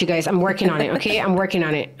I got you guys. I'm working on it, okay? I'm working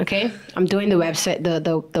on it, okay? I'm doing the website, the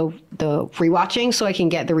rewatching, so I can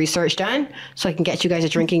get the research done, so I can get you guys a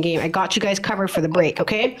drinking game. I got you guys covered for the break,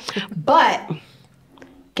 okay? But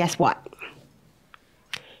guess what?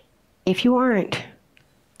 if you aren't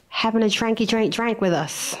having a drank with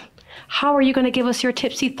us, how are you going to give us your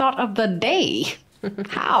tipsy thought of the day?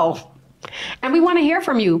 How? And we want to hear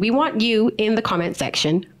from you. We want you in the comment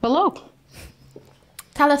section below.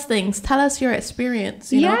 Tell us things. Tell us your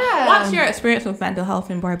experience. You know? What's your experience with mental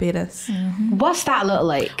health in Barbados? What's that look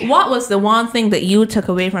like? What was the one thing that you took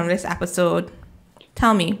away from this episode?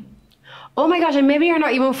 Tell me. Oh my gosh, and maybe you're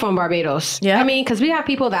not even from Barbados. Yeah. I mean, because we have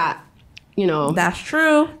people that, you know, that's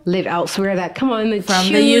true. Live elsewhere that come on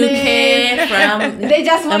from the UK, from they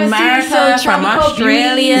just want America, to see from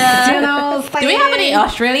Australia. Beauties, you know, do we have any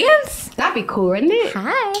Australians? That'd be cool, wouldn't it?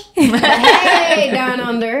 Hi. Hey, down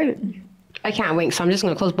under. I can't wink, so I'm just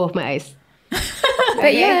gonna close both my eyes.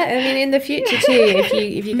 But yeah, I mean, in the future too,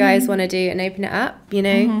 if you guys want to do and open it up, you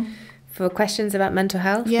know, for questions about mental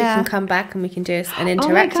health, we can come back and we can do an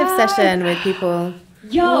interactive session with people.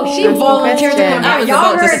 Yo, she volunteered to come back.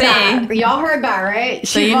 Y'all heard that. Y'all heard that, right?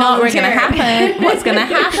 So you know what's gonna happen. What's gonna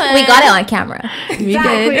happen? We got it on camera.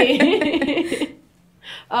 Exactly. We did.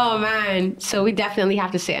 Oh man. So we definitely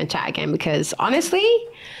have to sit and chat again because honestly,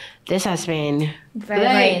 this has been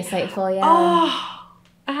very insightful. Yeah. Oh,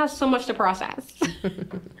 I have so much to process.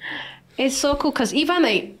 It's so cool because even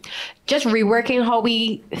like just reworking how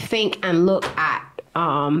we think and look at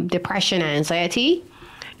depression and anxiety,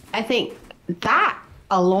 I think that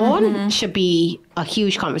alone should be a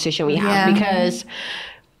huge conversation we have because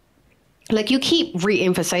like you keep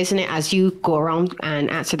re-emphasizing it as you go around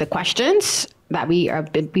and answer the questions that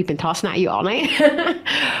we've been tossing at you all night.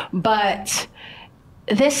 But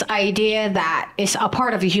this idea that it's a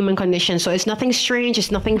part of the human condition, so it's nothing strange,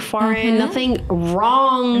 it's nothing foreign, nothing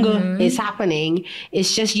wrong is happening.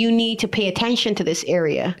 It's just you need to pay attention to this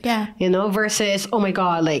area. Yeah. You know, versus, oh my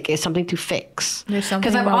God, like it's something to fix.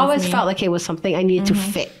 Because I've always felt like it was something I needed to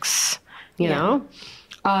fix, you know?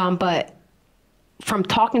 But from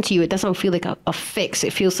talking to you, it doesn't feel like a fix.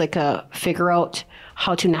 It feels like a figure out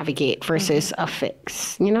how to navigate versus a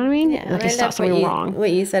fix. You know what I mean? Yeah, like it's not something wrong. What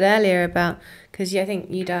you said earlier about, because I think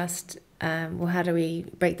you'd asked, well, how do we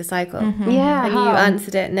break the cycle? Yeah. And you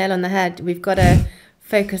answered it nail on the head. We've got to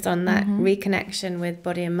focus on that reconnection with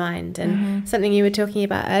body and mind. And something you were talking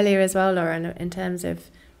about earlier as well, Lauren, in terms of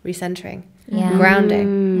recentering,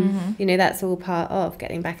 grounding. You know, that's all part of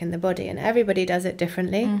getting back in the body. And everybody does it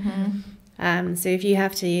differently. So if you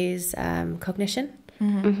have to use cognition,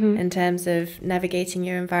 in terms of navigating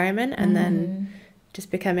your environment and then just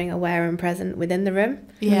becoming aware and present within the room,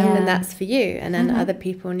 then that's for you. And then other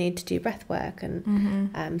people need to do breath work.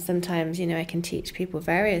 And sometimes, you know, I can teach people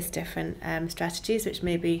various different strategies, which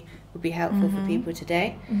maybe would be helpful for people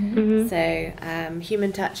today. So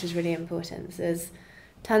human touch is really important. So there's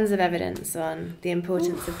tons of evidence on the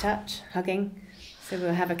importance of touch, hugging. So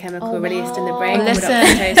we'll have a chemical released in the brain. Listen,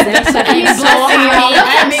 I'm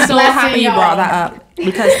so happy you brought that up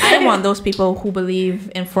because I'm one of those people who believe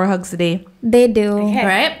in 4 hugs a day. They do,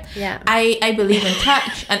 right? Yeah. I believe in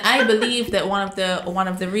touch, and I believe that one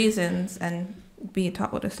of the reasons, and we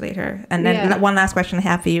talk about this later. And then one last question I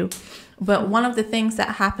have for you, but one of the things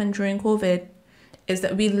that happened during COVID is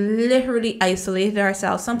that we literally isolated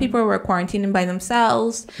ourselves. Some people were quarantining by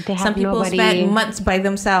themselves. Some people spent months by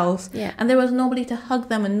themselves. And there was nobody to hug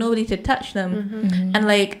them and nobody to touch them. And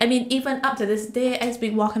like, I mean, even up to this day, I've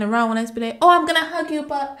been walking around and I've been like, oh, I'm going to hug you,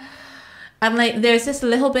 but I'm like, there's this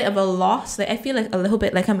little bit of a loss. Like, I feel like a little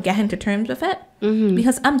bit like I'm getting to terms with it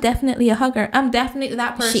because I'm definitely a hugger. I'm definitely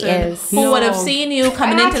that person who would have seen you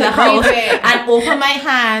coming into the house and open my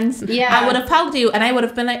hands. I would have hugged you and I would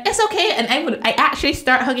have been like, it's okay. And I actually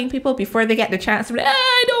start hugging people before they get the chance to be like,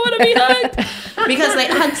 I don't want to be hugged. Because like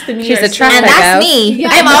hugs to me she's are a traffic and that's me.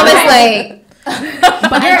 I'm always like,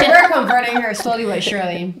 but we're converting her slowly but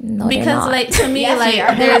surely. No, because like to me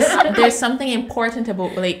like there's something important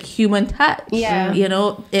about like human touch. You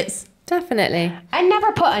know, it's definitely. I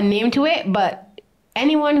never put a name to it, but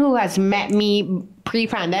anyone who has met me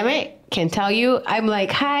pre-pandemic can tell you I'm like,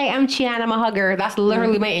 hi, I'm Chian, I'm a hugger. That's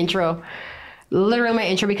literally my intro. Literally my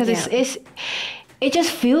intro because it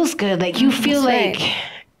just feels good. Like you feel like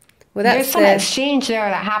there's some exchange there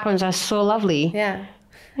that happens that's so lovely.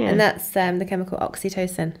 And that's the chemical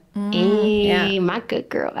oxytocin. Hey, my good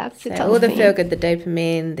girl. That's so all the feel good, the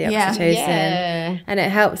dopamine, the oxytocin, and it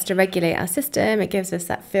helps to regulate our system. It gives us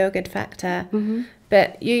that feel good factor.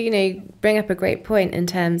 But you know, bring up a great point in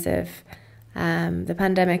terms of the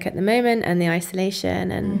pandemic at the moment and the isolation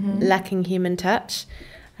and lacking human touch.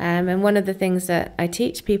 And one of the things that I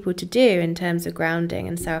teach people to do in terms of grounding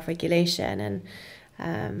and self-regulation and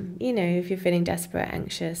you know, if you're feeling desperate,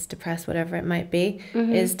 anxious, depressed, whatever it might be,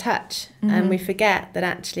 is touch. And we forget that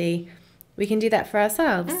actually we can do that for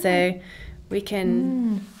ourselves. So we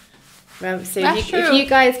can So if you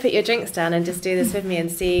guys put your drinks down and just do this with me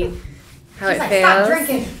and see how it feels. Stop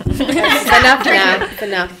drinking. Enough now. It's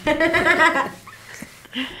enough.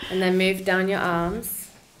 And then move down your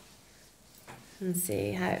arms and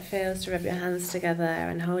see how it feels to rub your hands together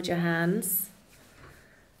and hold your hands.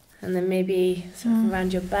 And then maybe sort of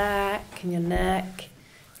around your back and your neck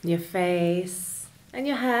and your face and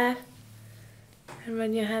your hair. And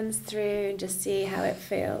run your hands through and just see how it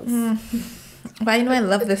feels. But I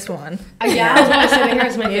love this one. Yeah, I was going to say,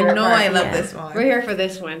 here's my favorite part. I love this one. We're here for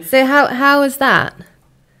this one. So how was that?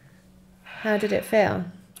 How did it feel?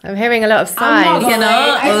 I'm hearing a lot of sighs. I feel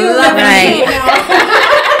love right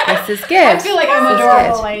now. This is good. I feel like I'm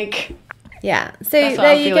adorable. Like, yeah. So That's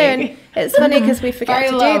there you go. feeling. And it's funny because we forget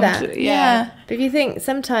to do that. Yeah. But if you think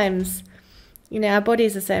sometimes, our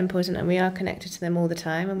bodies are so important and we are connected to them all the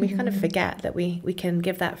time, and we kind of forget that we can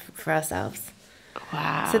give that for ourselves.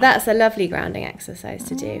 Wow. So that's a lovely grounding exercise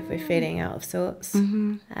to do if we're feeling out of sorts.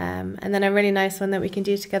 And then a really nice one that we can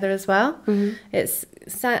do together as well. It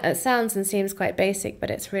sounds and seems quite basic, but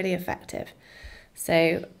it's really effective.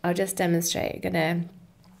 So I'll just demonstrate. I'm going to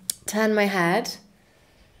turn my head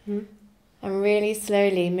and really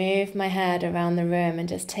slowly move my head around the room and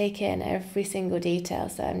just take in every single detail.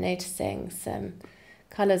 So I'm noticing some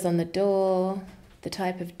colours on the door, the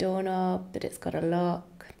type of doorknob, that it's got a lock,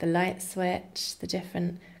 the light switch, the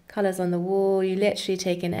different colours on the wall. You literally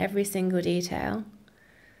take in every single detail,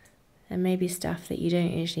 and maybe stuff that you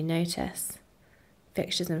don't usually notice,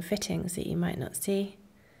 fixtures and fittings that you might not see,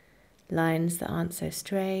 lines that aren't so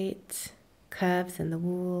straight, curves in the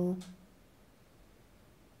wall,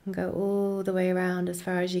 and go all the way around as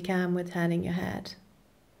far as you can with turning your head.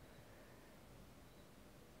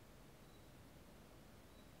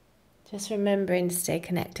 Just remembering to stay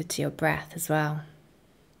connected to your breath as well.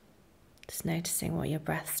 Just noticing what your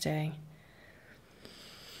breath's doing.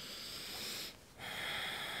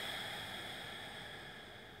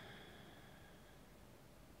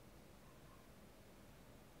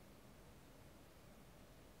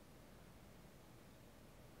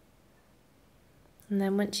 And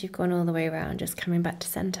then once you've gone all the way around, just coming back to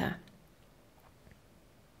center.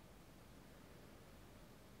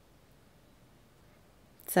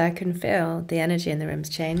 So I can feel the energy in the room's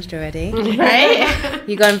changed already. Right?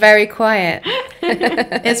 You've gone very quiet.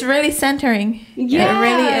 It's really centering. Yeah. It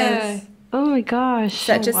really is. Oh my gosh.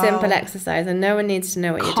 Such a simple exercise, and no one needs to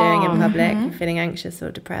know what you're doing in public. You're feeling anxious or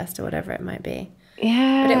depressed or whatever it might be.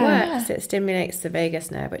 Yeah. But it works. It stimulates the vagus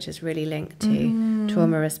nerve, which is really linked to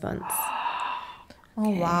trauma response. Oh,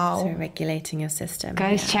 wow. So regulating your system.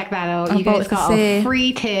 Guys, check that out. I'm You guys about to got say- a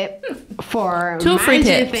free tip for Two free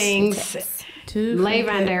managing tips. things Two live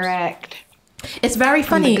free and tips. direct. It's very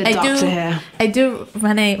funny. good doctor here. I do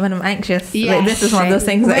when I'm anxious. Yes. Like, this is one of those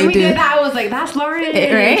things that when I we do. did that, I was like, that's Lauren.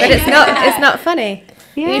 Right? But it's not funny.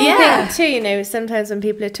 Yeah. You Yeah. think too, sometimes when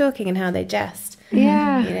people are talking and how they jest,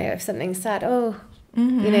 Yeah. if something's sad, so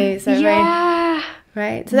Yeah.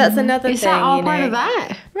 right. So that's another Is thing. that all part of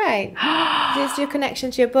that? Right. It's your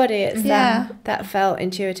connection to your body. It's Yeah. that felt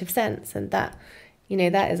intuitive sense, and that,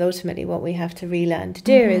 that is ultimately what we have to relearn to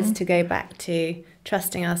do, is to go back to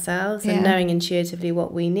trusting ourselves and knowing intuitively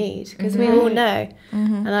what we need, because we all know.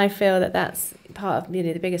 And I feel that that's part of,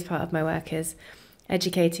 the biggest part of my work is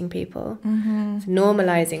educating people,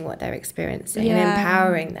 normalizing what they're experiencing and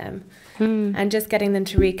empowering them, and just getting them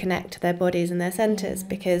to reconnect to their bodies and their centers,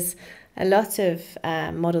 because a lot of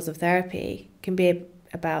models of therapy can be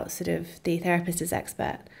about sort of the therapist is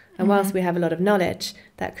expert, and whilst we have a lot of knowledge,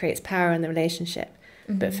 that creates power in the relationship.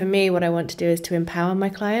 But for me, what I want to do is to empower my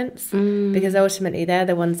clients, because ultimately they're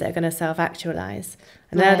the ones that are going to self-actualize,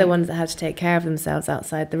 and they're the ones that have to take care of themselves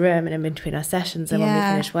outside the room and in between our sessions and when we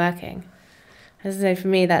finish working. And so for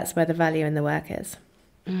me, that's where the value in the work is.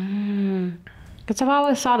 Because I've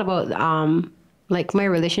always thought about like my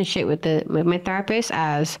relationship with my therapist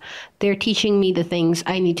as they're teaching me the things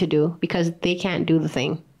I need to do because they can't do the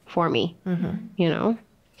thing for me.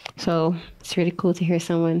 So it's really cool to hear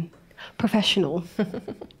someone professional,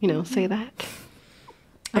 say that.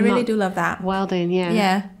 I really do love that. Well done, yeah.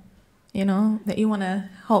 Yeah. That you want to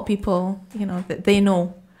help people, that they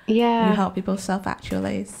know. Yeah. You help people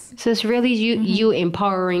self-actualize. So it's really you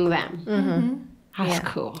empowering them. That's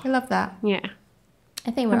cool. I love that. Yeah. I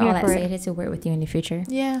think we're I'm all here for it. excited to work with you in the future.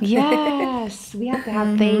 Yeah. Yes. We have to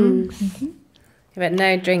have things. But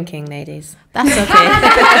no drinking, ladies. That's okay.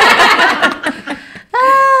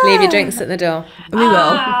 Leave your drinks at the door. We will.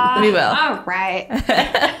 All right.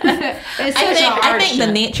 I think the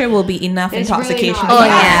nature will be enough intoxication. Really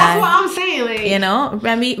that's what I'm saying.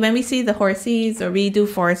 Like, when we see the horses, or we do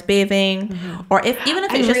forest bathing, or even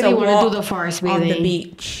if it's just really a wanna walk do the forest on the bathing.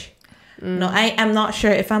 beach, No, I am not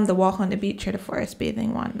sure if I'm the walk on the beach or the forest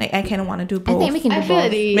bathing one. Like, I kind of want to do both. I think we can do I feel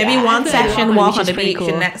both. Maybe one session walk on the beach, cool.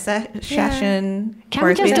 and next session Can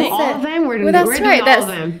we forest just do bathing. all of them? Well, that's doing right. all of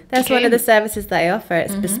them. That's one Okay. of the services that I offer.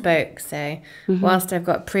 It's bespoke. So whilst I've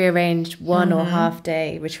got pre-arranged one or half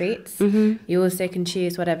day retreats, you also can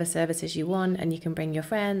choose whatever services you want, and you can bring your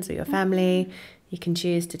friends or your family. You can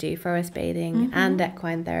choose to do forest bathing and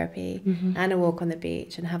equine therapy and a walk on the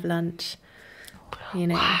beach and have lunch. You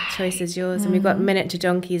know, choice is yours. And we've got miniature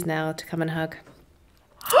donkeys now to come and hug.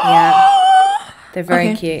 Yeah. They're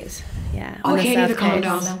very cute. Yeah. on the Okay, I need to South calm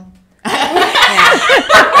Coast. down.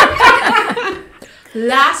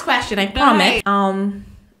 Last question, I promise.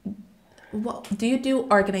 What do you do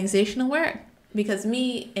organizational work? Because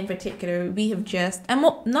me in particular, we have just, and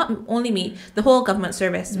not only me, the whole government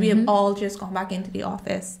service, we have all just gone back into the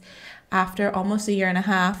office after almost a year and a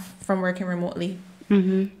half from working remotely,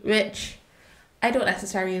 which I don't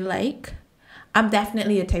necessarily like. I'm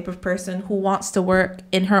definitely a type of person who wants to work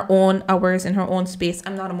in her own hours, in her own space.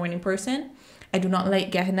 I'm not a morning person. I do not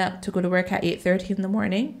like getting up to go to work at 8:30 in the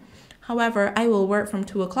morning. However, I will work from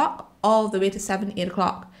 2 o'clock all the way to 7, 8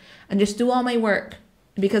 o'clock and just do all my work,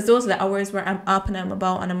 because those are the hours where I'm up and I'm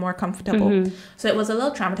about and I'm more comfortable. So it was a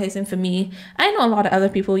little traumatizing for me. I know a lot of other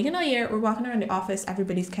people, we're walking around the office,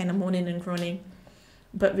 everybody's kind of moaning and groaning.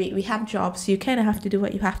 But we have jobs, so you kind of have to do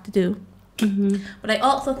what you have to do. But I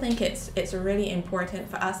also think it's really important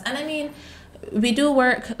for us. And I mean, we do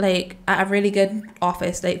work like at a really good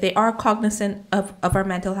office. Like, they are cognizant of our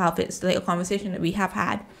mental health. It's like a conversation that we have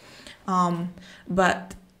had.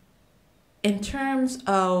 But in terms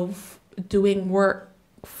of doing work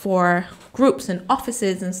for groups and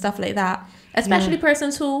offices and stuff like that, especially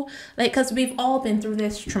persons who, like, because we've all been through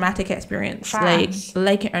this traumatic experience,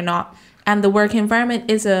 like it or not. And the work environment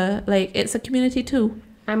is it's a community too.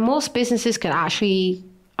 And most businesses could actually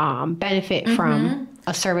benefit from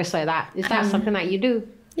a service like that. Is that something that you do?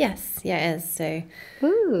 Yes, yeah, it is. So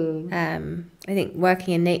Ooh. I think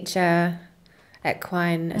working in nature,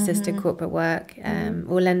 equine, assisted corporate work,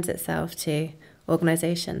 all lends itself to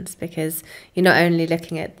organisations, because you're not only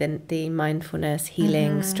looking at the mindfulness,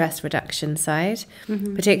 healing, stress reduction side,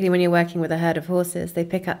 particularly when you're working with a herd of horses. They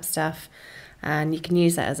pick up stuff, and you can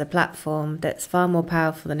use that as a platform that's far more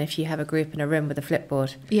powerful than if you have a group in a room with a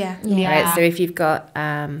flipboard. Yeah. Right? So if you've got,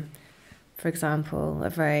 for example, a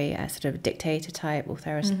very sort of dictator type or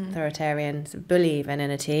authoritarian bully even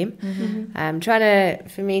in a team,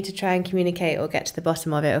 for me to try and communicate or get to the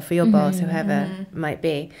bottom of it, or for your boss, whoever it might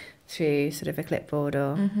be, through sort of a clipboard,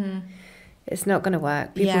 or it's not going to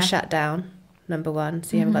work. People shut down, number one,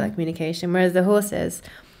 so you haven't got that communication. Whereas the horses,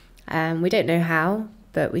 we don't know how,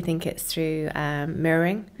 but we think it's through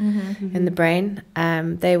mirroring in the brain.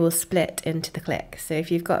 They will split into the click. So if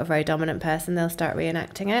you've got a very dominant person, they'll start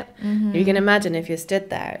reenacting it. You can imagine if you're stood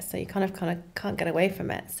there, so you kind of can't get away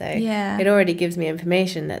from it. So it already gives me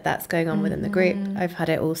information that that's going on within the group. I've had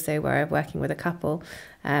it also where I'm working with a couple,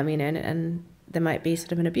 and there might be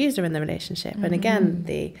sort of an abuser in the relationship. And again,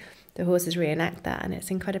 the horses reenact that, and it's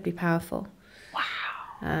incredibly powerful.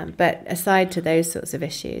 But aside to those sorts of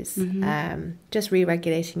issues, just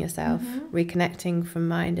re-regulating yourself, reconnecting from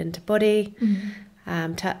mind into body,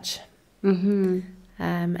 touch,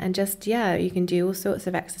 and just, you can do all sorts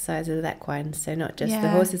of exercises with equines. So not just the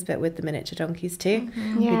horses, but with the miniature donkeys too.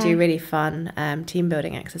 We do really fun team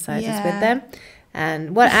building exercises with them.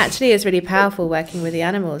 And what actually is really powerful working with the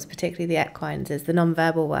animals, particularly the equines, is the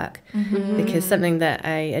non-verbal work. Because something that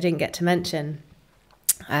I didn't get to mention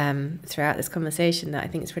throughout this conversation that I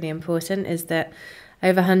think is really important is that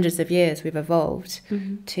over hundreds of years we've evolved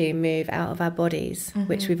to move out of our bodies,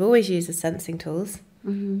 which we've always used as sensing tools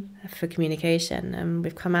for communication, and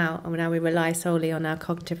we've come out and now we rely solely on our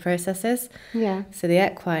cognitive processes. So the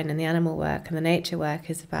equine and the animal work and the nature work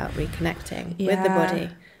is about reconnecting with the body,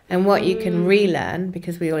 and what you can relearn,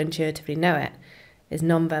 because we all intuitively know it, is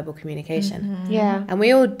non-verbal communication. And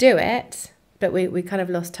we all do it, but we kind of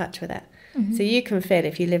lost touch with it. So you can feel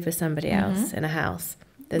if you live with somebody else in a house,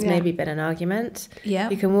 there's maybe been an argument.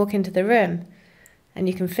 You can walk into the room and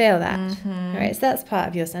you can feel that. Right? So that's part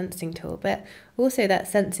of your sensing tool. But also that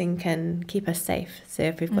sensing can keep us safe. So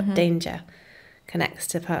if we've got danger, connects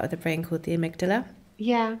to part of the brain called the amygdala.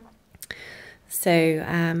 So,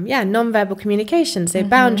 non-verbal communication. So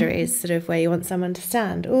boundaries, sort of where you want someone to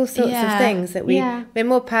stand. All sorts of things that we're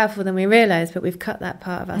more powerful than we realise, but we've cut that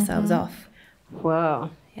part of ourselves off.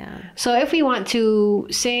 Whoa. So if we want to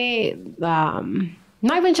say, not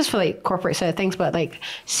even just for like corporate side of things, but like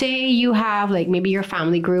say you have like maybe your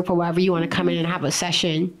family group or whatever, you want to come in and have a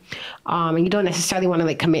session, and you don't necessarily want to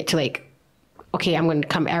like commit to like, okay, I'm going to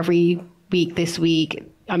come every week this week,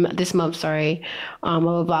 this month, sorry, blah,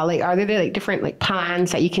 blah, blah. Like, are there like different like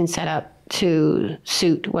plans that you can set up to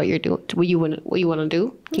suit what you're doing, what you want to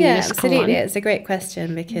do? Can Yeah, absolutely. It's a great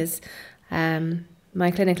question because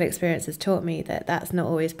my clinical experience has taught me that that's not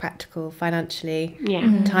always practical financially,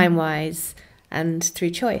 time-wise, and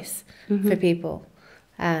through choice for people.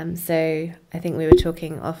 So I think we were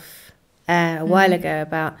talking off a while ago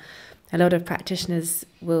about a lot of practitioners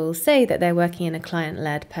will say that they're working in a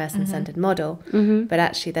client-led, person-centered model, but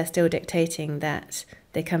actually they're still dictating that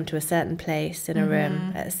they come to a certain place in a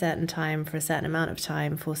room at a certain time for a certain amount of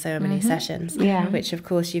time for so many sessions, which of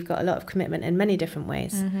course you've got a lot of commitment in many different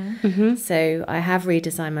ways. So I have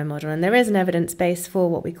redesigned my model, and there is an evidence base for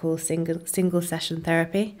what we call single session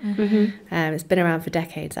therapy. It's been around for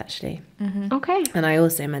decades actually. Okay. And I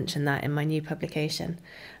also mentioned that in my new publication.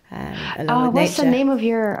 Along with what's nature. the name of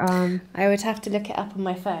your I would have to look it up on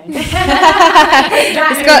my phone. It's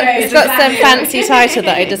got some fancy title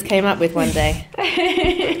that I just came up with one day.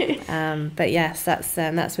 But yes,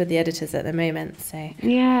 that's with the editors at the moment, so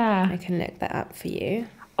I can look that up for you.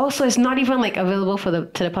 Also, it's not even like available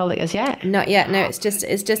to the public as yet. Not yet. No, it's just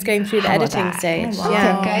going through the editing stage. Oh, wow.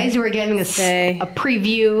 Yeah, guys, we're getting a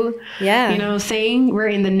preview. Yeah, you know, saying we're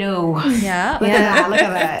in the know. Yeah, look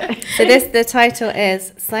at that. So the title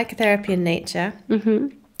is Psychotherapy in Nature.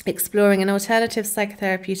 Exploring an alternative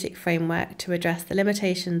psychotherapeutic framework to address the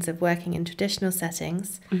limitations of working in traditional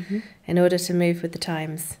settings in order to move with the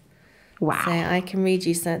times. Wow. So I can read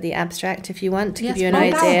you some of the abstract if you want to give you an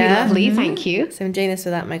idea. idea. That would be lovely, thank you. So I'm doing this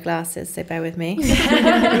without my glasses, so bear with me.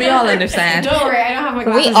 We all understand. Don't worry, I don't have my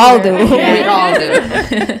glasses. We all do. We all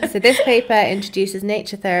do. So this paper introduces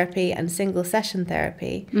nature therapy and single session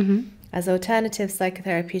therapy as alternative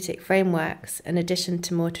psychotherapeutic frameworks in addition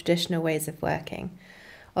to more traditional ways of working,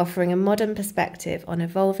 offering a modern perspective on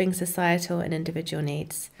evolving societal and individual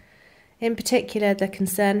needs. In particular, the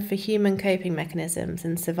concern for human coping mechanisms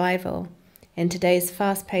and survival in today's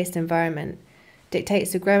fast-paced environment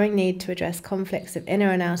dictates a growing need to address conflicts of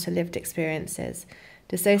inner and outer lived experiences,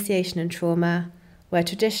 dissociation and trauma, where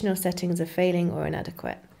traditional settings are failing or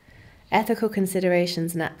inadequate. Ethical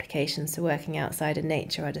considerations and applications to working outside in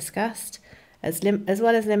nature are discussed, as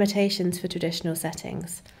well as limitations for traditional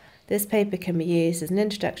settings. This paper can be used as an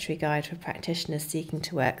introductory guide for practitioners seeking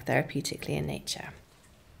to work therapeutically in nature.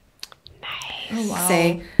 Oh, wow.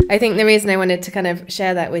 So I think the reason I wanted to kind of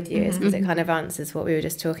share that with you is because it kind of answers what we were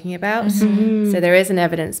just talking about. So there is an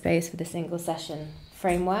evidence base for the single session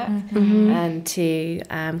framework, and to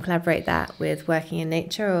collaborate that with working in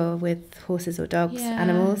nature or with horses or dogs,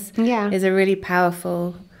 animals, is a really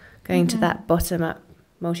powerful going to that bottom up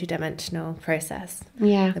multidimensional process,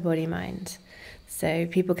 the body mind. So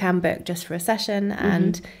people can book just for a session,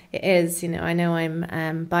 and it is, you know, I know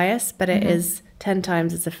I'm biased, but it is 10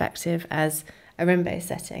 times as effective as a room-based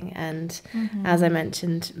setting. And as I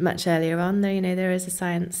mentioned much earlier on, there, you know, there is a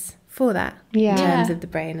science for that in terms of the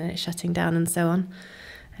brain and it shutting down and so on.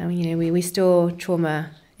 And, you know, we store trauma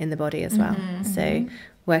in the body as well. So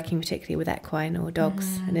working particularly with equine or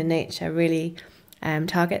dogs and in nature really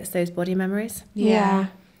targets those body memories. Yeah.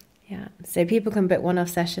 So people can book one-off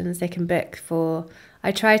sessions. They can book for,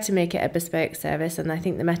 I try to make it a bespoke service, and I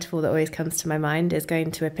think the metaphor that always comes to my mind is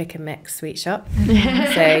going to a pick and mix sweet shop.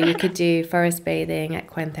 So you could do forest bathing,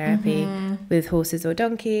 equine therapy with horses or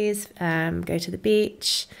donkeys, go to the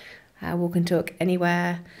beach, walk and talk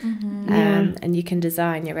anywhere, and you can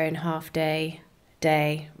design your own half-day,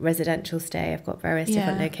 residential stay. I've got various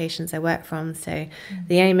different locations I work from, so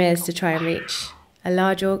the aim is to try and reach a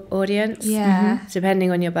large audience,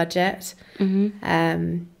 depending on your budget.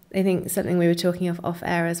 I think something we were talking off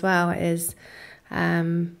air as well is,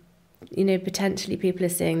 you know, potentially people are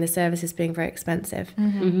seeing the service as being very expensive,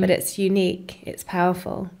 but it's unique, it's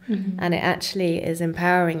powerful, and it actually is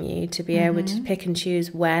empowering you to be able to pick and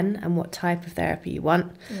choose when and what type of therapy you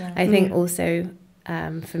want. I think also,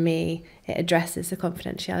 for me, it addresses the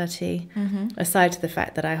confidentiality, aside to the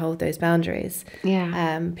fact that I hold those boundaries.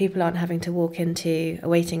 People aren't having to walk into a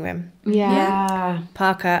waiting room.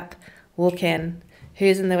 Park up, walk in,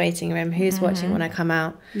 who's in the waiting room, who's watching when I come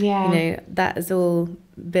out. You know, that has all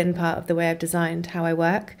been part of the way I've designed how I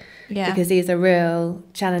work, because these are real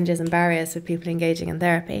challenges and barriers for people engaging in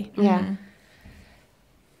therapy. I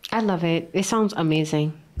love it. It sounds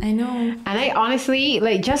amazing. I know. And I honestly,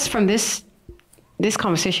 like, just from this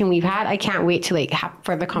conversation we've had, I can't wait to like have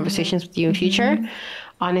further conversations with you in future.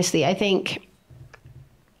 Honestly, I think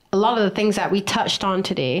a lot of the things that we touched on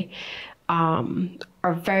today are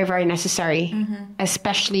very, very necessary,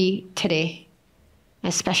 especially today.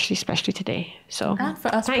 especially today. So And for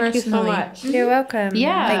us thank you so personally. much. You're welcome.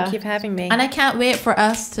 Yeah. Thank you for having me. And I can't wait for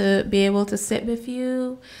us to be able to sit with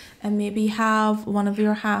you and maybe have one of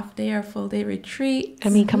your half day or full day retreats. I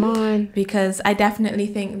mean, come on. Because I definitely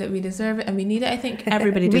think that we deserve it and we need it. I think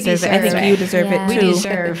everybody We deserves it. I deserve think it. you deserve Yeah. it We too.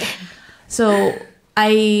 deserve. So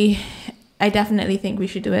I definitely think we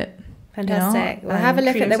should do it. Fantastic. You know, We'll have a and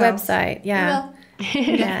look treat at the ourselves. website. Yeah.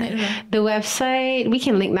 We definitely will. The website, we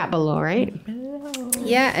can link that below, right?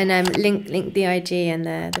 Yeah, and link the IG and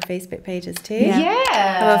the Facebook pages too. Yeah.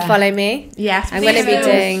 Have a follow me. Yes, I'm going to be please.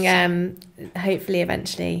 doing, hopefully,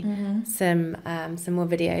 eventually, some more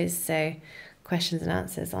videos. So questions and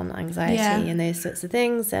answers on anxiety Yeah. and those sorts of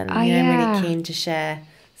things. And Oh, I'm yeah. really keen to share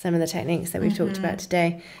some of the techniques that we've talked about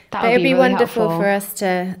today. That But would it'd be really wonderful helpful. for us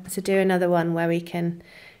to do another one where we can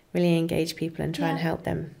really engage people and try and help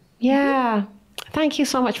them. Yeah. Thank you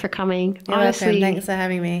so much for coming. You're Honestly. welcome. Thanks for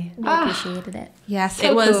having me. I appreciated it. Yes,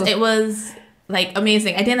 So it cool. was like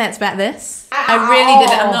amazing. I didn't expect this. At I really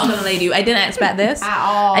didn't. I'm all. not gonna lie to you. I didn't expect this. At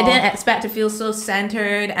all. I didn't expect to feel so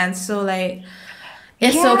centered and so like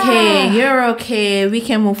it's Yeah. okay, you're okay, we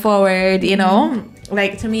can move forward, you know?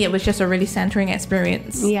 Like to me it was just a really centering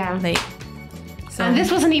experience. Yeah. Like so And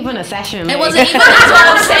this wasn't even a session. it like- wasn't even that's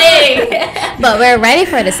what I'm saying. But we're ready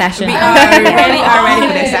for the session. We really are ready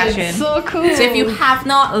for this session. So cool. So if you have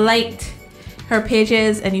not liked her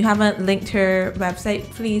pages and you haven't linked her website,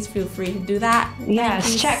 please feel free to do that. Yes,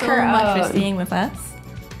 Thank you check so her much out. for staying with us.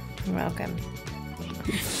 You're welcome.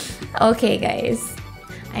 Okay, guys.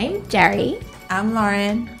 I'm Jerri, I'm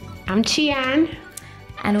Lauren. I'm Chian.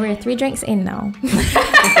 and we're 3 drinks in now.